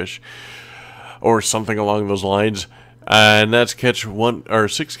Frankenfish. Or something along those lines. And that's catch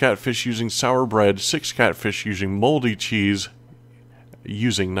 6 catfish using sour bread, 6 catfish using moldy cheese,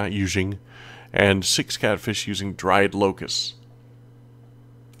 not using, and 6 catfish using dried locusts.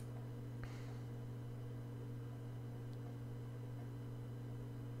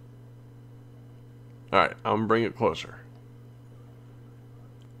 Alright, I'm gonna bring it closer.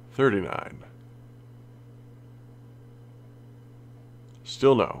 39.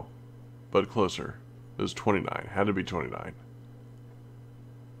 Still no, but closer. It was 29. Had to be 29.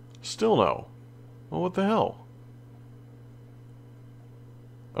 Still no. Well, what the hell?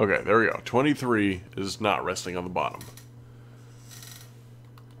 Okay, there we go. 23 is not resting on the bottom.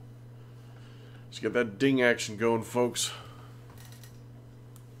 Let's get that ding action going, folks.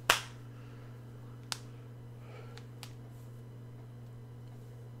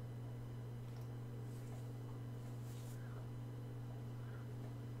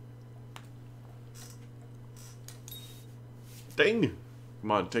 Ding!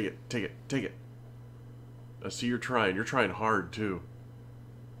 Come on, take it, take it, take it. I see you're trying. You're trying hard, too.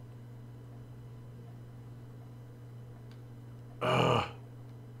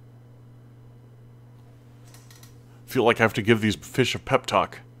 Feel like I have to give these fish a pep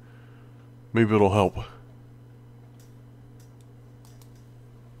talk. Maybe it'll help.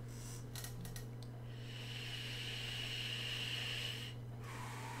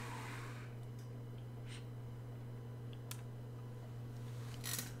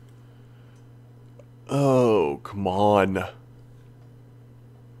 Oh, come on.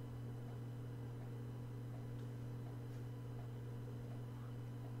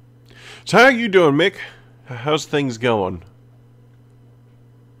 So how you doing, Mick? How's things going?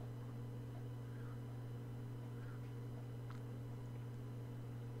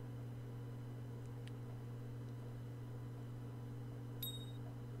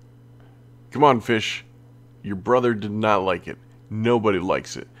 Come on, fish. Your brother did not like it. Nobody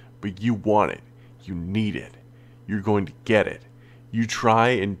likes it. But you want it. You need it. You're going to get it. You try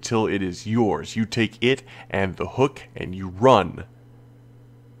until it is yours. You take it and the hook and you run.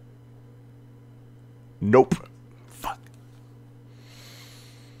 Nope. Fuck.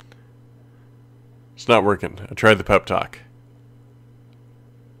 It's not working. I tried the pep talk.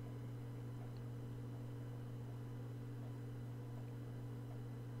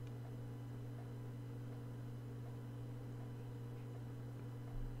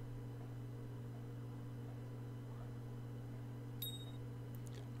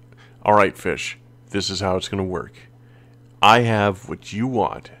 Alright, fish. This is how it's going to work. I have what you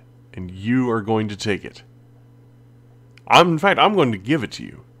want, and you are going to take it. In fact, I'm going to give it to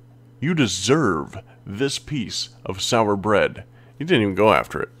you. You deserve this piece of sour bread. You didn't even go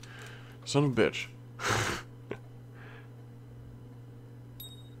after it. Son of a bitch.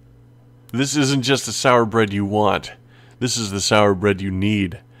 This isn't just the sour bread you want. This is the sour bread you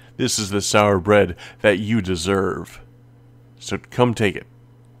need. This is the sour bread that you deserve. So come take it.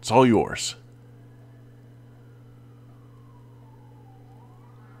 It's all yours.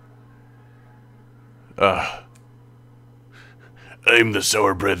 I'm the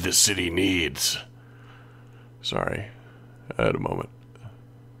sour bread this city needs. Sorry. I had a moment.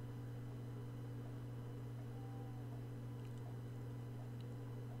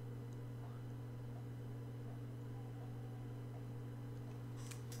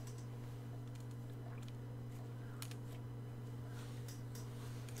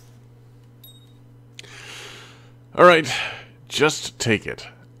 Alright, just take it.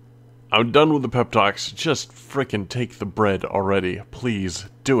 I'm done with the pep talks. Just frickin' take the bread already. Please,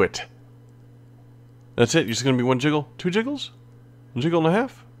 do it. That's it? You're just gonna be one jiggle? Two jiggles? One jiggle and a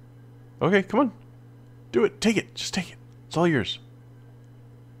half? Okay, come on. Do it. Take it. Just take it. It's all yours.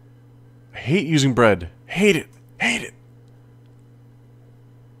 I hate using bread. Hate it. Hate it.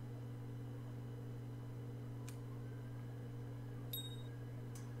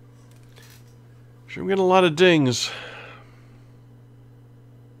 Sure, I'm getting a lot of dings.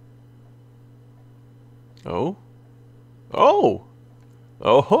 Oh? Oh!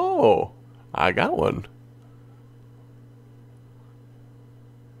 Oh ho! I got one.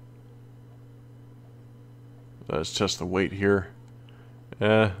 Let's test the weight here.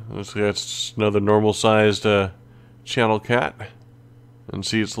 Looks like that's another normal sized channel cat. And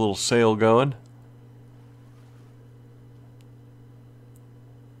see its little sail going.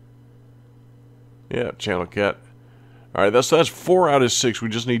 Yeah, channel cat. Alright, that's 4 out of 6. We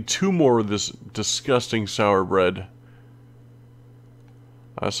just need 2 more of this disgusting sour bread.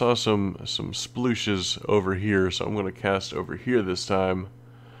 I saw some splooshes over here, so I'm going to cast over here this time.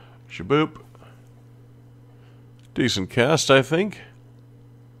 Shaboop. Decent cast, I think.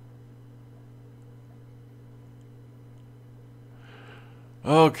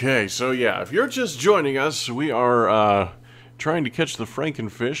 Okay, so yeah, if you're just joining us, we are trying to catch the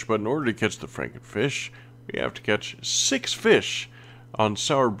Frankenfish, but in order to catch the Frankenfish, we have to catch 6 fish on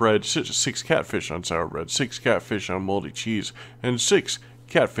sour bread, 6 catfish on sour bread, 6 catfish on moldy cheese, and 6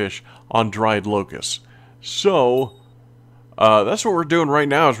 catfish on dried locusts. So, that's what we're doing right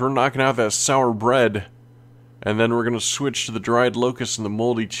now, is we're knocking out that sour bread, and then we're going to switch to the dried locusts and the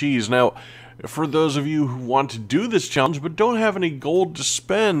moldy cheese. Now, for those of you who want to do this challenge but don't have any gold to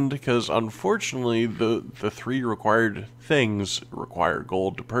spend, because unfortunately the 3 required things require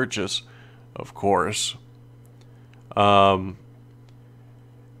gold to purchase, of course,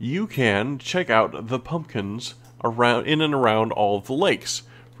 you can check out the pumpkins in and around all of the lakes.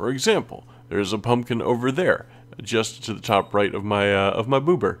 For example, there's a pumpkin over there, just to the top right of my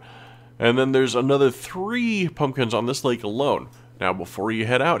boober. And then there's another 3 pumpkins on this lake alone. Now, before you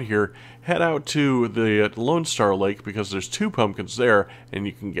head out here, head out to the Lone Star Lake, because there's 2 pumpkins there, and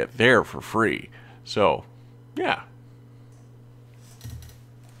you can get there for free. So, yeah.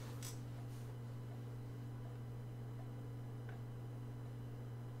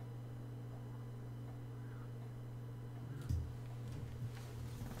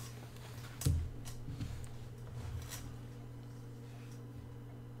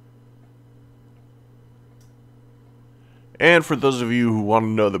 And for those of you who want to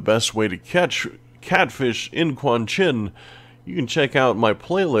know the best way to catch catfish in Quan Chin, you can check out my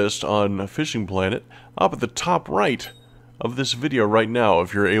playlist on Fishing Planet up at the top right of this video right now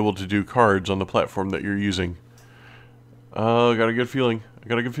if you're able to do cards on the platform that you're using. I got a good feeling. I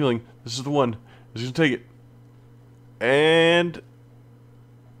got a good feeling. This is the one. This is gonna take it. And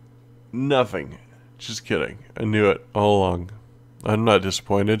nothing. Just kidding. I knew it all along. I'm not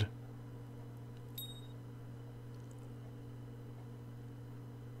disappointed.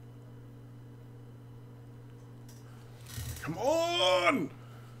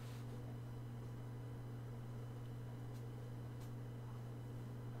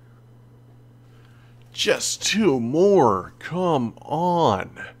 Just 2 more. Come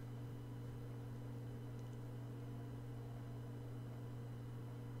on.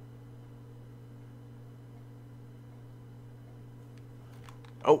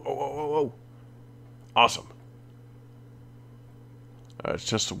 Oh. Awesome. It's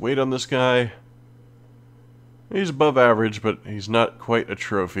just a wait on this guy. He's above average, but he's not quite a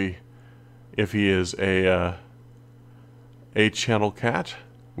trophy. If he is a channel cat,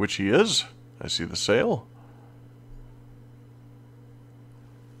 which he is. I see the sale.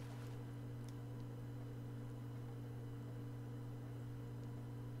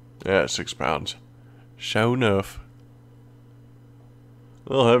 Yeah, 6 pounds. Sure enough. A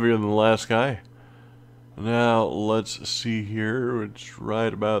little heavier than the last guy. Now, let's see here. It's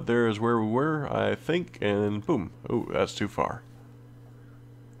right about there is where we were, I think, and boom. Oh, that's too far.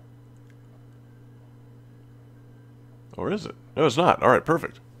 Or is it? No, it's not. Alright,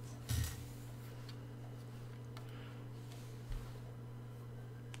 perfect.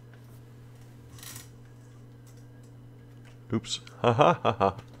 Oops. Ha ha ha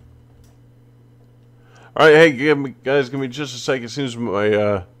ha. Alright, hey, guys, give me just a second. As soon as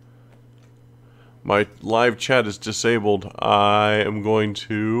my live chat is disabled, I am going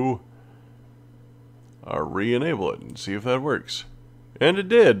to re-enable it and see if that works. And it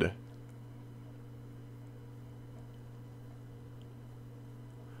did.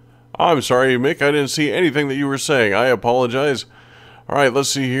 I'm sorry, Mick. I didn't see anything that you were saying. I apologize. Alright, let's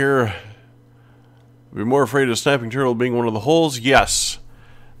see here. Be more afraid of snapping turtle being one of the holes? Yes.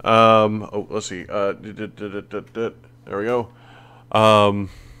 Oh, let's see. There we go.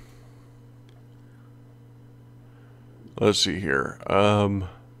 Let's see here.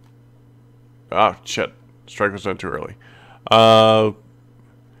 Shit. Strike was done too early.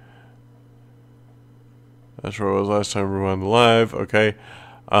 That's where I was last time we were on the live. Okay.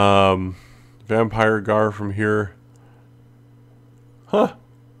 Vampire Gar from here. Huh.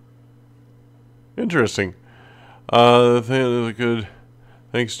 Interesting. The thing is good.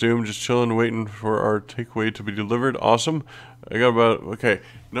 Thanks, Doom. Just chilling, waiting for our takeaway to be delivered. Awesome. I got about, okay,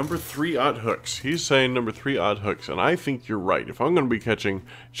 number 3 odd hooks. He's saying number 3 odd hooks, and I think you're right. If I'm going to be catching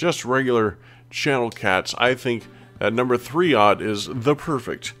just regular channel cats, I think that number 3 odd is the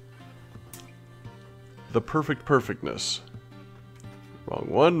perfect. The perfectness. Wrong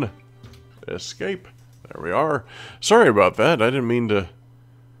one. Escape. There we are. Sorry about that. I didn't mean to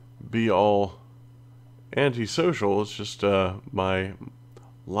be all antisocial. It's just my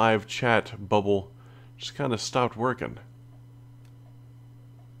live chat bubble just kind of stopped working.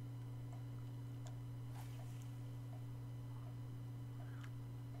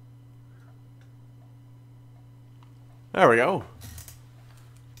 There we go.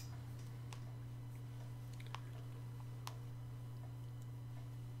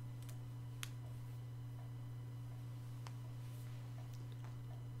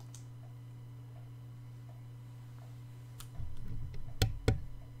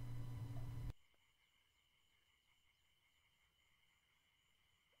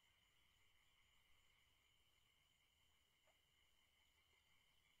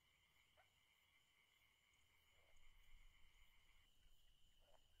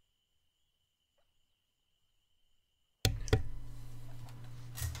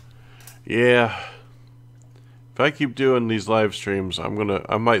 Yeah. If I keep doing these live streams, I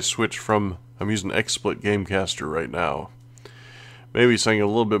might switch from, I'm using XSplit Gamecaster right now. Maybe something a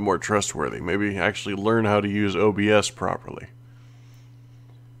little bit more trustworthy. Maybe actually learn how to use OBS properly.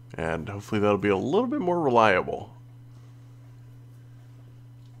 And hopefully that'll be a little bit more reliable.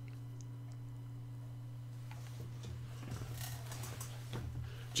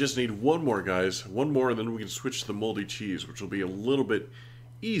 Just need one more, guys. One more, and then we can switch to the moldy cheese, which will be a little bit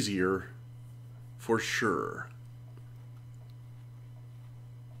easier for sure.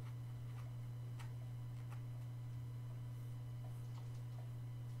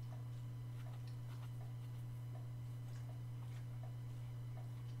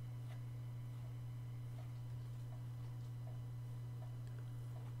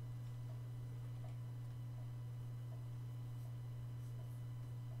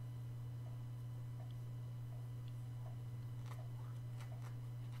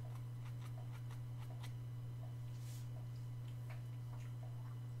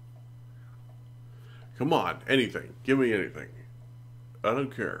 Come on, anything. Give me anything. I don't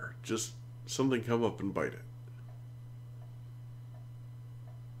care. Just something come up and bite it.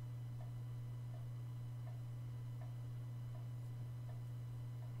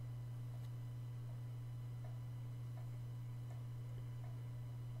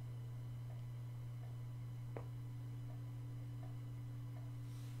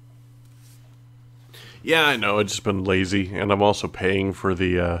 Yeah, I know, it's just been lazy, and I'm also paying for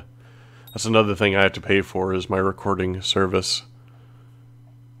the, that's another thing I have to pay for, is my recording service.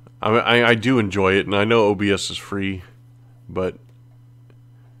 I do enjoy it, and I know OBS is free, but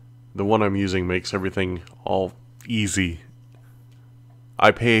the one I'm using makes everything all easy.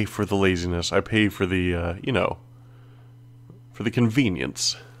 I pay for the laziness. I pay for the, you know, for the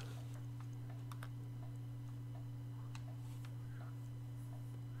convenience.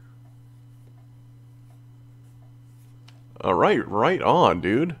 Alright, right on,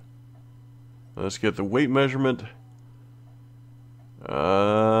 dude. Let's get the weight measurement.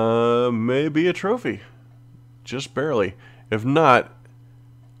 Maybe a trophy. Just barely. If not,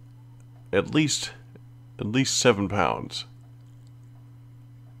 at least 7 pounds.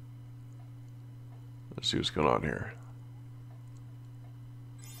 Let's see what's going on here.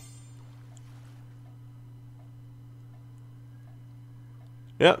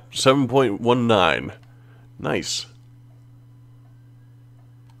 Yep, 7.19. Nice.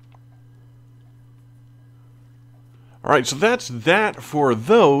 Alright, so that's that for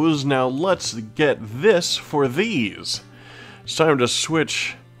those. Now let's get this for these. It's time to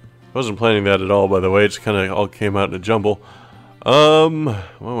switch. I wasn't planning that at all, by the way. It's kind of all came out in a jumble. I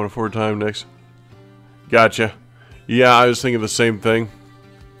want a forward time next. Gotcha. Yeah, I was thinking the same thing.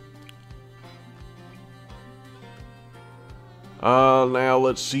 Now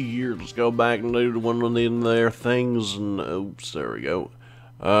let's see here. Let's go back and do one of in there things, and oops, there we go.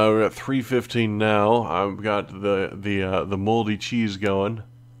 We're at 3:15 now. I've got the moldy cheese going.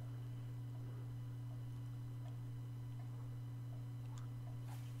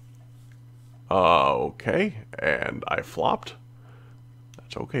 Okay, and I flopped.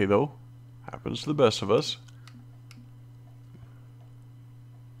 That's okay though. Happens to the best of us.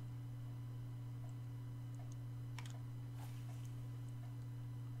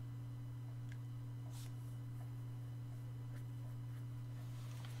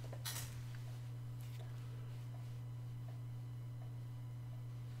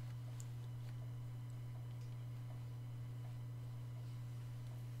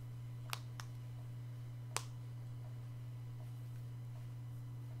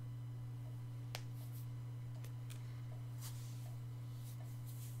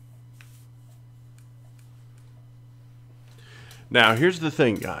 Now, here's the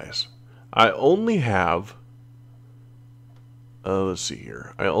thing, guys. I only have... let's see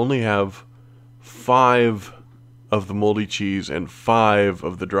here. I only have 5 of the moldy cheese and 5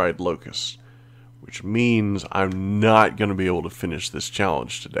 of the dried locusts, which means I'm not going to be able to finish this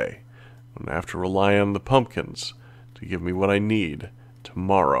challenge today. I'm going to have to rely on the pumpkins to give me what I need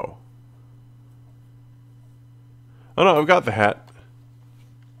tomorrow. Oh no, I've got the hat.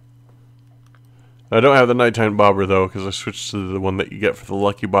 I don't have the nighttime bobber though, because I switched to the one that you get for the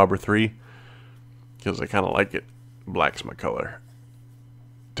Lucky Bobber 3. Because I kind of like it. Black's my color.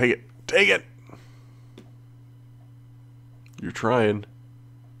 Take it! Take it! You're trying.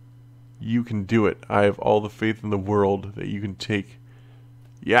 You can do it. I have all the faith in the world that you can take.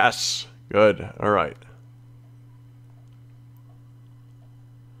 Yes! Good. Alright.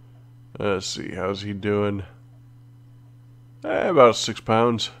 Let's see. How's he doing? About 6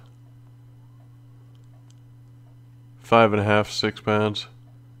 pounds. 5.5, 6 pounds.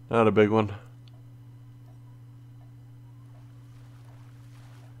 Not a big one.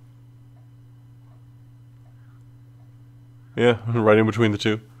 Yeah, right in between the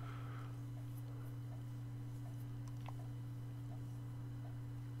two.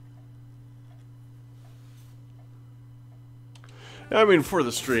 I mean, for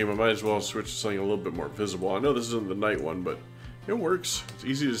the stream, I might as well switch to something a little bit more visible. I know this isn't the night one, but it works. It's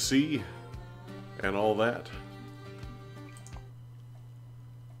easy to see and all that.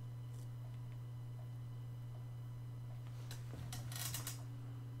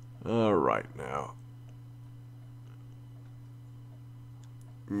 Alright now.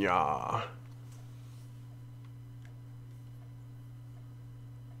 Yeah.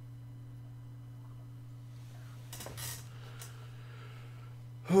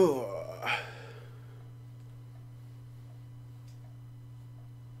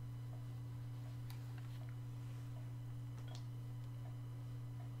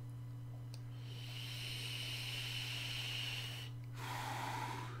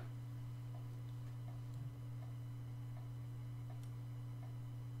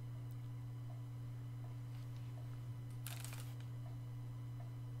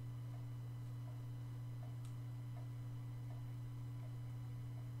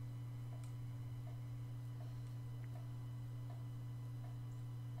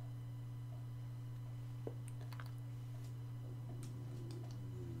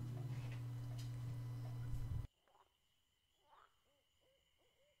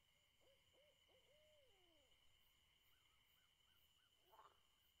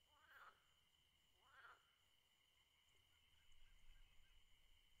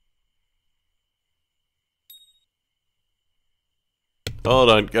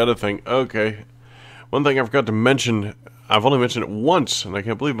 Hold on, got a thing. Okay. One thing I forgot to mention, I've only mentioned it once, and I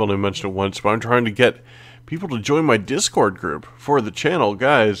can't believe I've only mentioned it once, but I'm trying to get people to join my Discord group for the channel.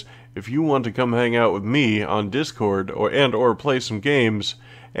 Guys, if you want to come hang out with me on Discord, or play some games,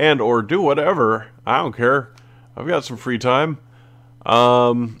 or do whatever, I don't care. I've got some free time.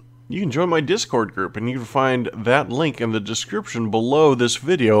 You can join my Discord group, and you can find that link in the description below this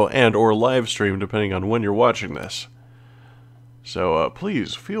video or live stream, depending on when you're watching this. So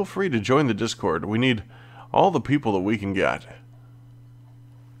please feel free to join the Discord. We need all the people that we can get.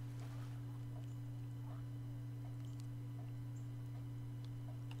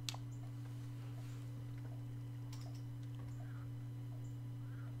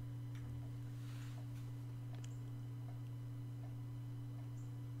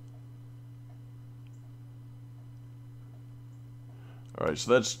 Alright,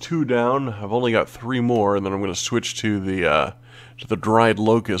 so that's 2 down. I've only got 3 more, and then I'm going to switch to the dried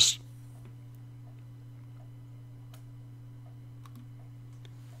locust.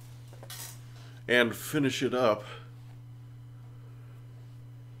 And finish it up.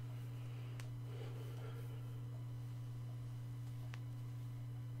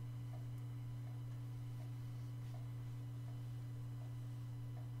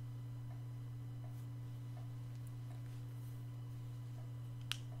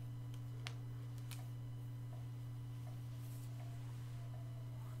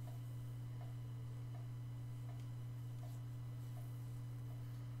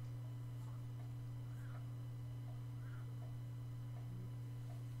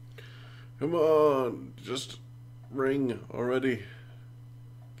 Come on, just ring already.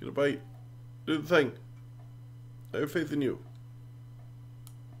 Get a bite. Do the thing. I have faith in you.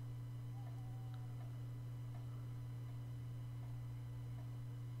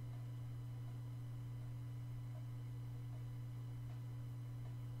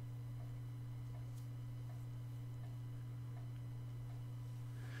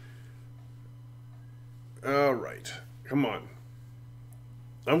 All right, come on.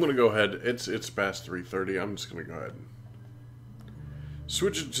 I'm gonna go ahead. It's past 3:30. I'm just gonna go ahead.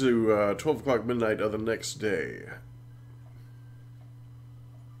 Switch it to 12 o'clock midnight of the next day.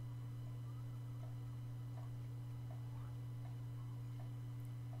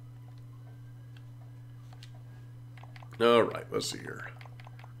 All right, let's see here.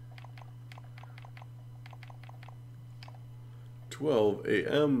 12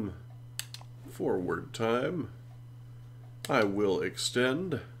 a.m. forward time. I will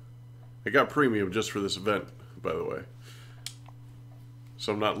extend. I got premium just for this event, by the way.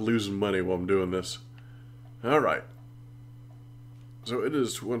 So I'm not losing money while I'm doing this. Alright. So it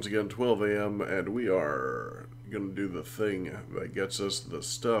is, once again, 12 a.m. and we are going to do the thing that gets us the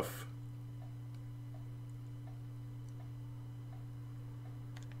stuff.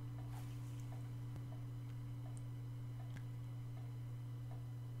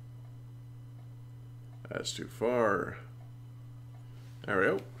 That's too far. There we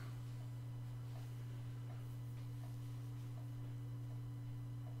go.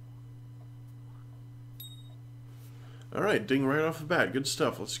 Alright, ding right off the bat. Good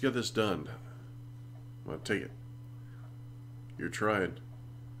stuff. Let's get this done. Well, take it. You're trying.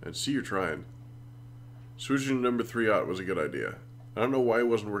 And see you're trying. Switching to number 3 out was a good idea. I don't know why it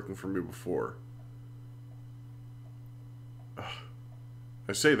wasn't working for me before. Ugh.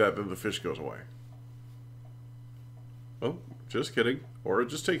 I say that, then the fish goes away. Oh, just kidding. Or it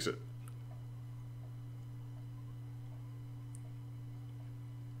just takes it.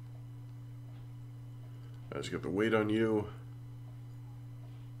 I just get the weight on you.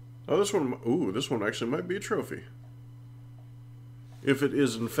 Oh, this one... Ooh, this one actually might be a trophy. If it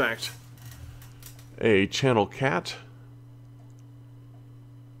is, in fact, a channel cat.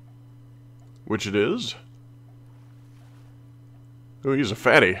 Which it is. Oh, he's a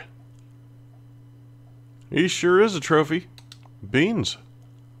fatty. He sure is a trophy. Beans.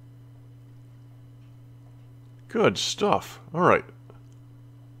 Good stuff. Alright.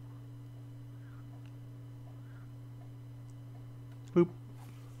 Boop. A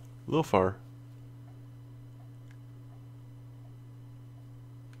little far.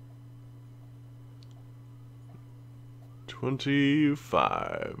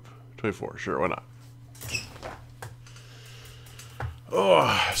 $25. $24. Sure, why not?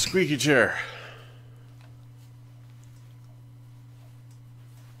 Oh, squeaky chair.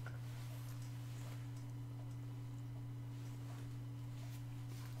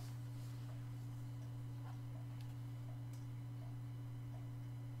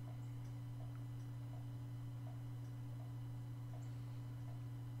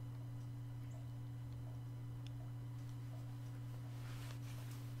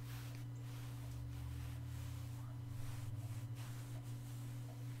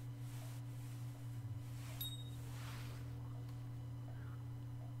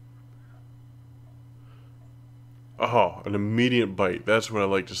 Oh, an immediate bite. That's what I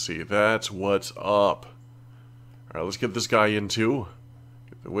like to see. That's what's up. Alright, let's get this guy in too.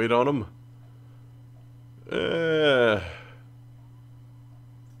 Get the weight on him.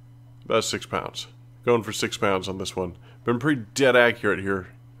 About 6 pounds. Going for 6 pounds on this one. Been pretty dead accurate here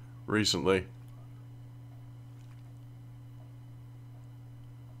recently.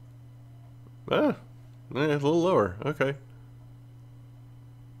 A little lower. Okay.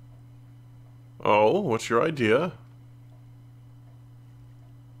 Oh, what's your idea?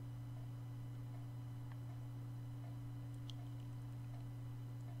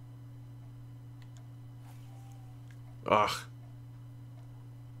 Ugh.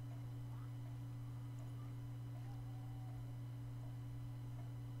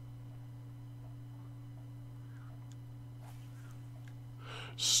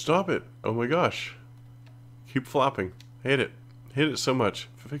 Stop it. Oh my gosh. Keep flopping. Hate it. Hate it so much.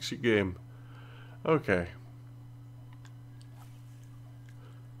 Fix your game. Okay.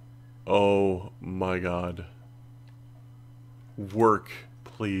 Oh my god. Work,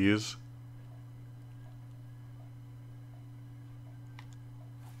 please.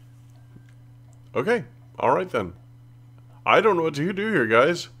 Okay. Alright then. I don't know what to do here,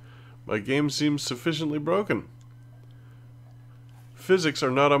 guys. My game seems sufficiently broken. Physics are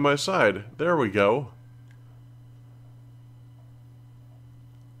not on my side. There we go.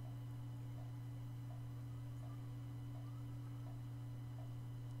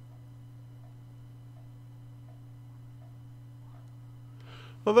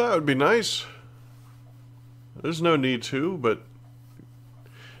 Well, that would be nice. There's no need to, but...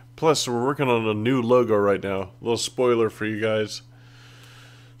 Plus, we're working on a new logo right now. A little spoiler for you guys.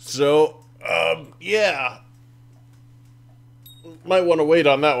 So, yeah. Might want to wait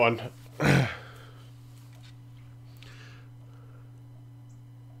on that one.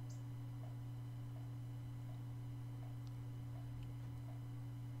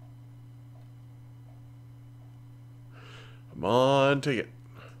 Come on, take it.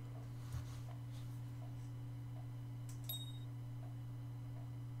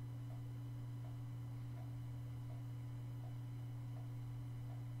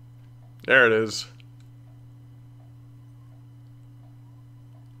 There it is.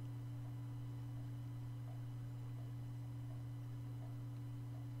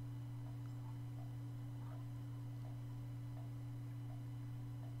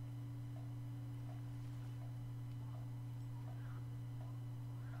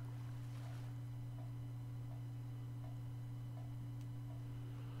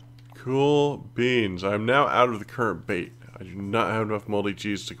 Cool beans. I am now out of the current bait. I do not have enough moldy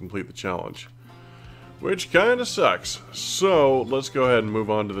cheese to complete the challenge, which kind of sucks. So let's go ahead and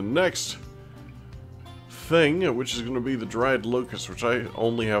move on to the next thing, which is going to be the dried locust, which I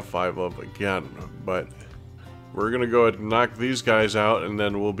only have 5 of again. But we're going to go ahead and knock these guys out, and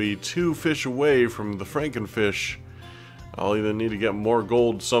then we'll be 2 fish away from the Frankenfish. I'll either need to get more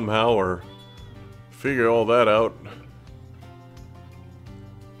gold somehow or figure all that out.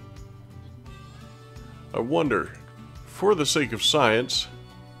 I wonder, for the sake of science,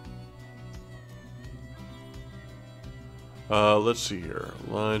 let's see here.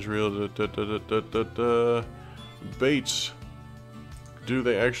 Lines, reel, baits. Do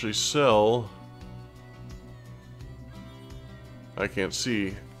they actually sell? I can't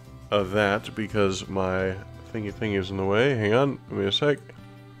see that because my thingy thing is in the way. Hang on, give me a sec.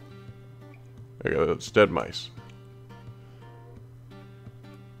 There you go, that's dead mice.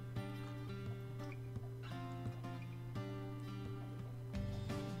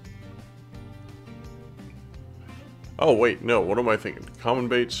 Oh wait, no, what am I thinking? Common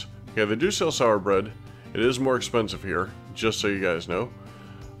baits? Okay, they do sell sour bread. It is more expensive here, just so you guys know.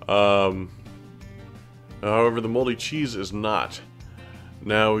 However, the moldy cheese is not.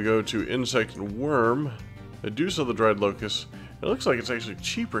 Now we go to insect and worm. They do sell the dried locust. It looks like it's actually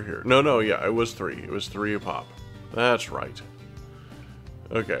cheaper here. No, yeah, it was 3. It was 3 a pop. That's right.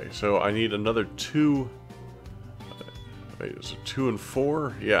 Okay, so I need another 2. Wait, is it 2 and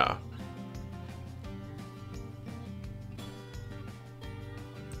 4? Yeah.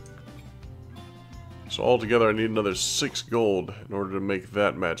 So altogether I need another 6 gold in order to make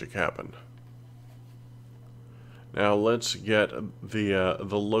that magic happen. Now let's get the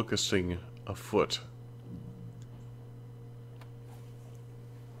locusting afoot.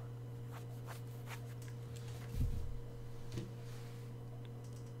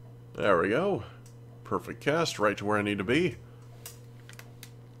 There we go. Perfect cast, right to where I need to be.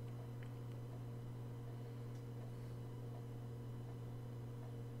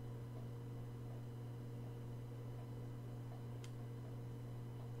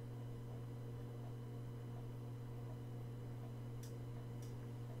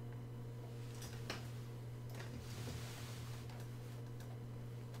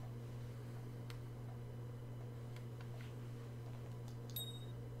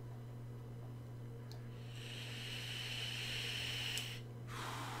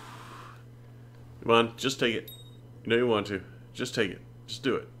 Come on, just take it. You know you want to. Just take it. Just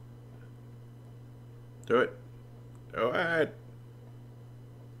do it. Do it. Do it.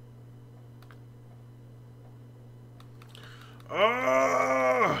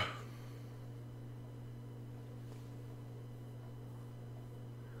 Oh!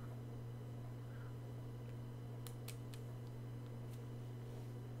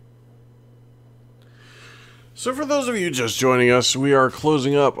 So for those of you just joining us, we are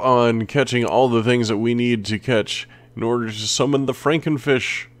closing up on catching all the things that we need to catch in order to summon the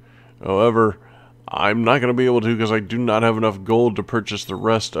Frankenfish. However, I'm not going to be able to because I do not have enough gold to purchase the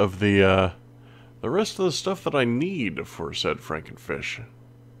rest of the stuff that I need for said Frankenfish.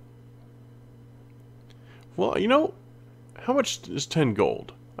 Well, you know, how much is 10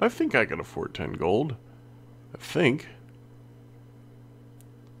 gold? I think I can afford 10 gold. I think.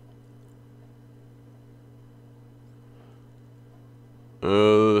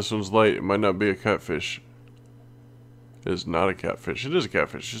 This one's light. It might not be a catfish. It is not a catfish. It is a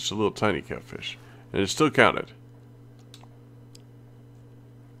catfish. It's just a little tiny catfish. And it's still counted.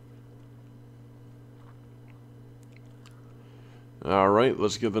 Alright,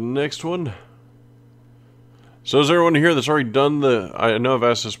 let's get the next one. So is there anyone here that's already done the... I know I've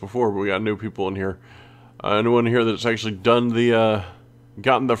asked this before, but we got new people in here. Anyone here that's actually done the...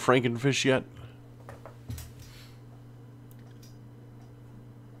 gotten the Frankenfish yet?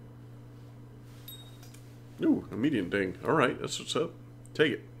 Ooh, a medium ding. Alright, that's what's up.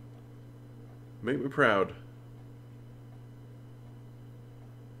 Take it. Make me proud.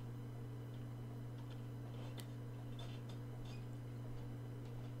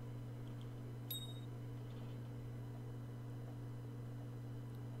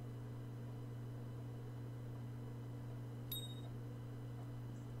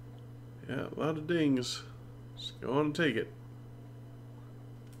 Yeah, a lot of dings. Just go on and take it.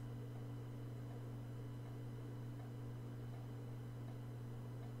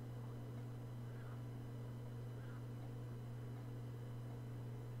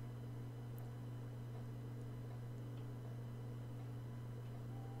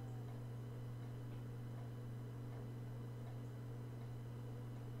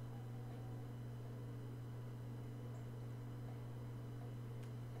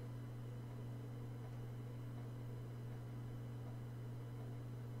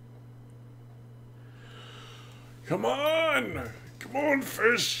 Come on! Come on,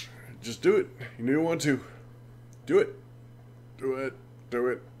 fish! Just do it. You know you want to. Do it. Do it. Do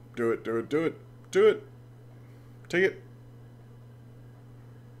it. Do it. Do it. Do it. Do it. Take it.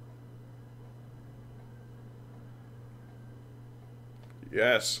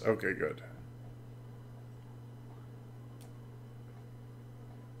 Yes. Okay, good.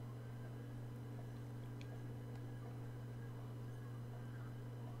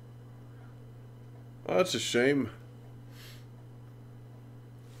 Oh, that's a shame.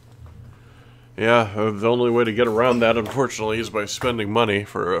 Yeah, the only way to get around that, unfortunately, is by spending money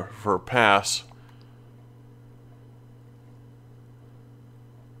for a pass.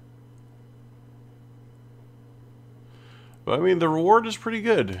 But, I mean, the reward is pretty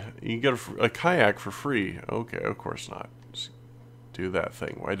good. You get a kayak for free. Okay, of course not. Just do that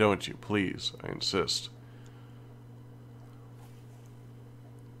thing. Why don't you? Please, I insist.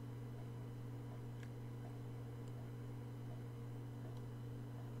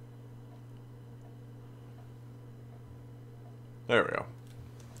 There we go.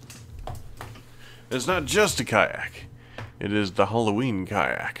 It's not just a kayak. It is the Halloween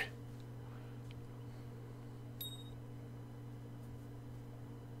kayak.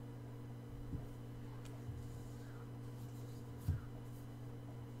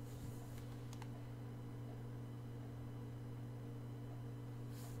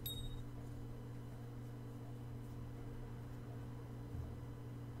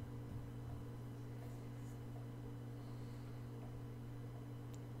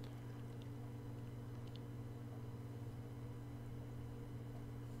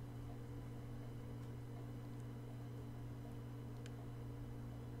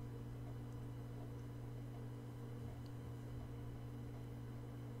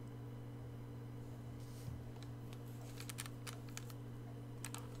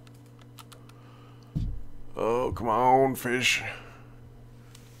 Oh, come on, fish.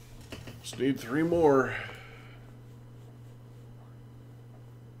 Just need 3 more.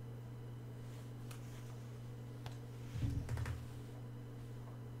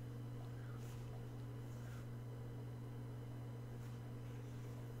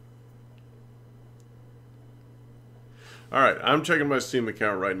 Alright, I'm checking my Steam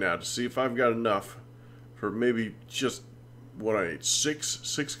account right now to see if I've got enough for maybe just, what I need,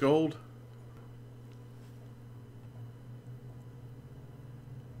 6 gold?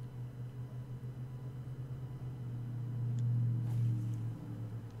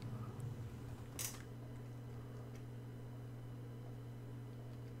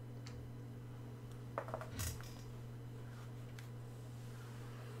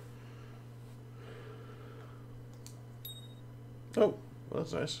 Oh, well,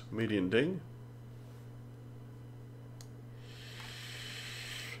 that's nice. Median ding.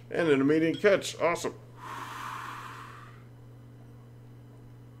 And an immediate catch. Awesome.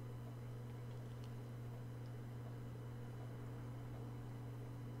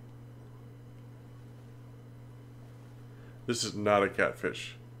 This is not a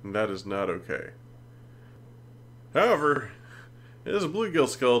catfish. And that is not okay. However, it is a bluegill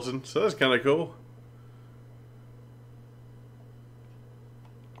skeleton, so that's kind of cool.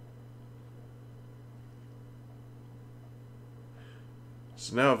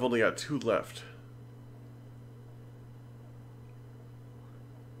 So now I've only got 2 left.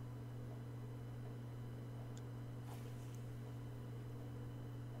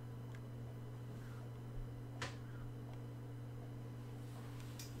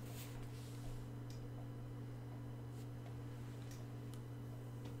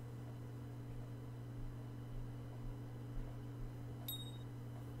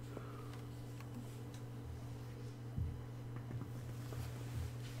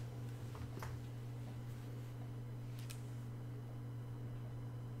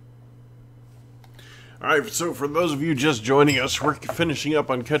 Alright, so for those of you just joining us, we're finishing up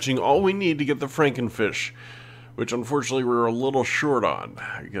on catching all we need to get the Frankenfish, which unfortunately we're a little short on,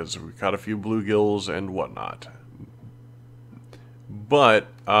 because we caught a few bluegills and whatnot. But,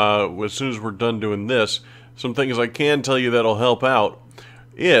 as soon as we're done doing this, some things I can tell you that'll help out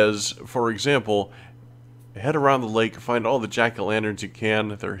is, for example, head around the lake, find all the jack-o'-lanterns you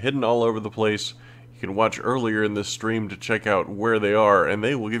can. They're hidden all over the place. You can watch earlier in this stream to check out where they are, and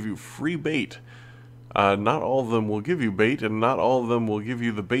they will give you free bait. Not all of them will give you bait, and not all of them will give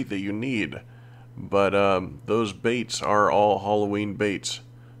you the bait that you need. But those baits are all Halloween baits.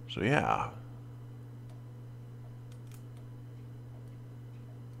 So yeah.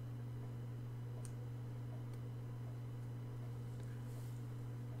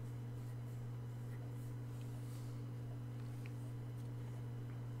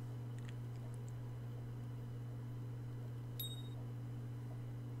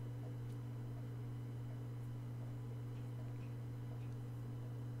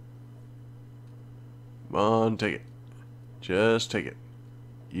 Come on, take it. Just take it.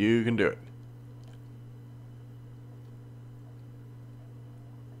 You can do it.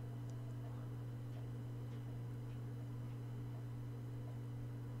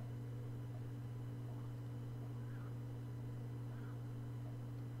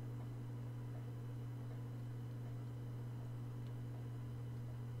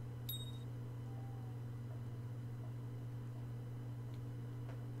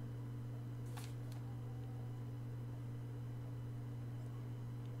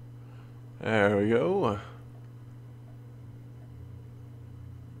 There we go.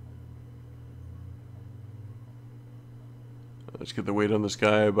 Let's get the weight on this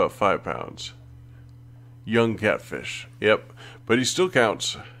guy, about 5 pounds. Young catfish. Yep, but he still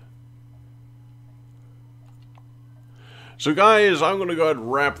counts. So guys, I'm going to go ahead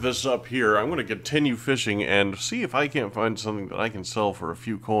and wrap this up here. I'm going to continue fishing and see if I can't find something that I can sell for a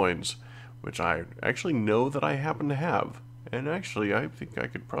few coins, which I actually know that I happen to have. And actually, I think I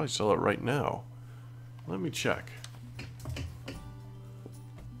could probably sell it right now. Let me check.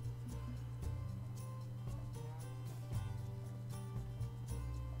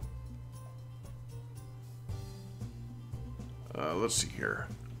 Let's see here.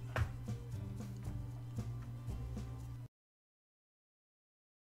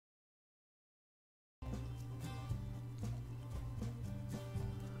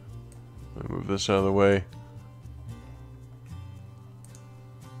 Let me move this out of the way.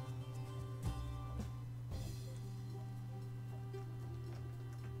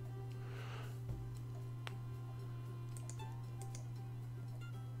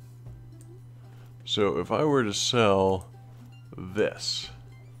 So if I were to sell this,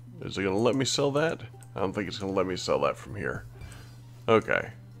 is it going to let me sell that? I don't think it's going to let me sell that from here.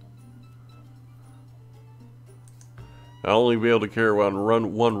 Okay. I'll only be able to carry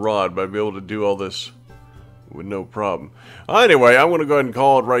around one rod, but I'd be able to do all this with no problem. Anyway, I'm going to go ahead and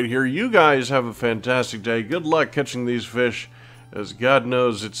call it right here. You guys have a fantastic day. Good luck catching these fish, as God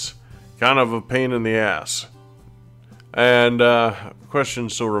knows it's kind of a pain in the ass. And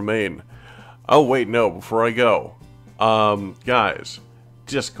questions still remain. Oh, wait, no, before I go. Guys,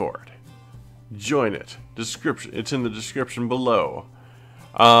 Discord. Join it. Description. It's in the description below.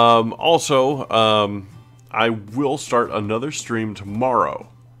 Also, I will start another stream tomorrow.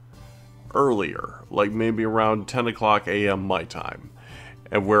 Earlier. Like maybe around 10 o'clock a.m. my time.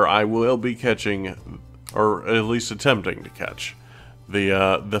 And where I will be catching, or at least attempting to catch,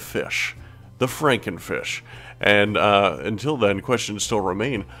 the fish. The Frankenfish. And until then, questions still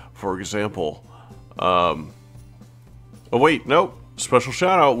remain. For example, oh wait, nope. Special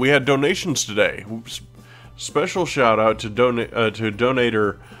shout out. We had donations today. Oops. Special shout out to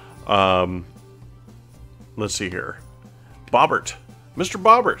donator. Let's see here, Bobbert, Mr.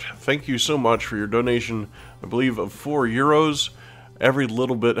 Bobbert. Thank you so much for your donation. I believe of €4. Every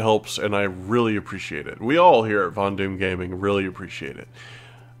little bit helps, and I really appreciate it. We all here at Von Doom Gaming really appreciate it.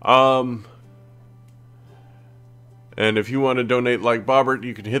 And if you want to donate like Bobbert,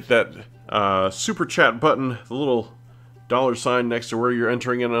 you can hit that super chat button, the little $sign next to where you're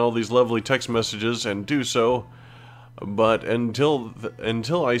entering in all these lovely text messages, and do so. But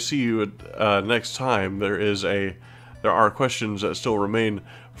until I see you next time, there are questions that still remain.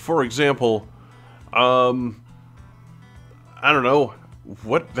 For example, I don't know,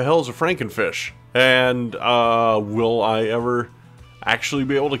 what the hell is a Frankenfish? And will I ever actually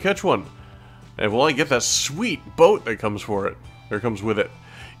be able to catch one? And will I get that sweet boat that comes for it? Or comes with it?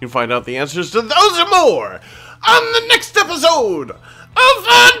 You can find out the answers to those and more on the next episode of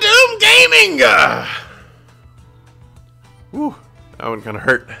Von Doom Gaming! Whew, that one kinda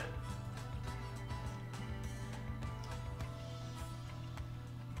hurt.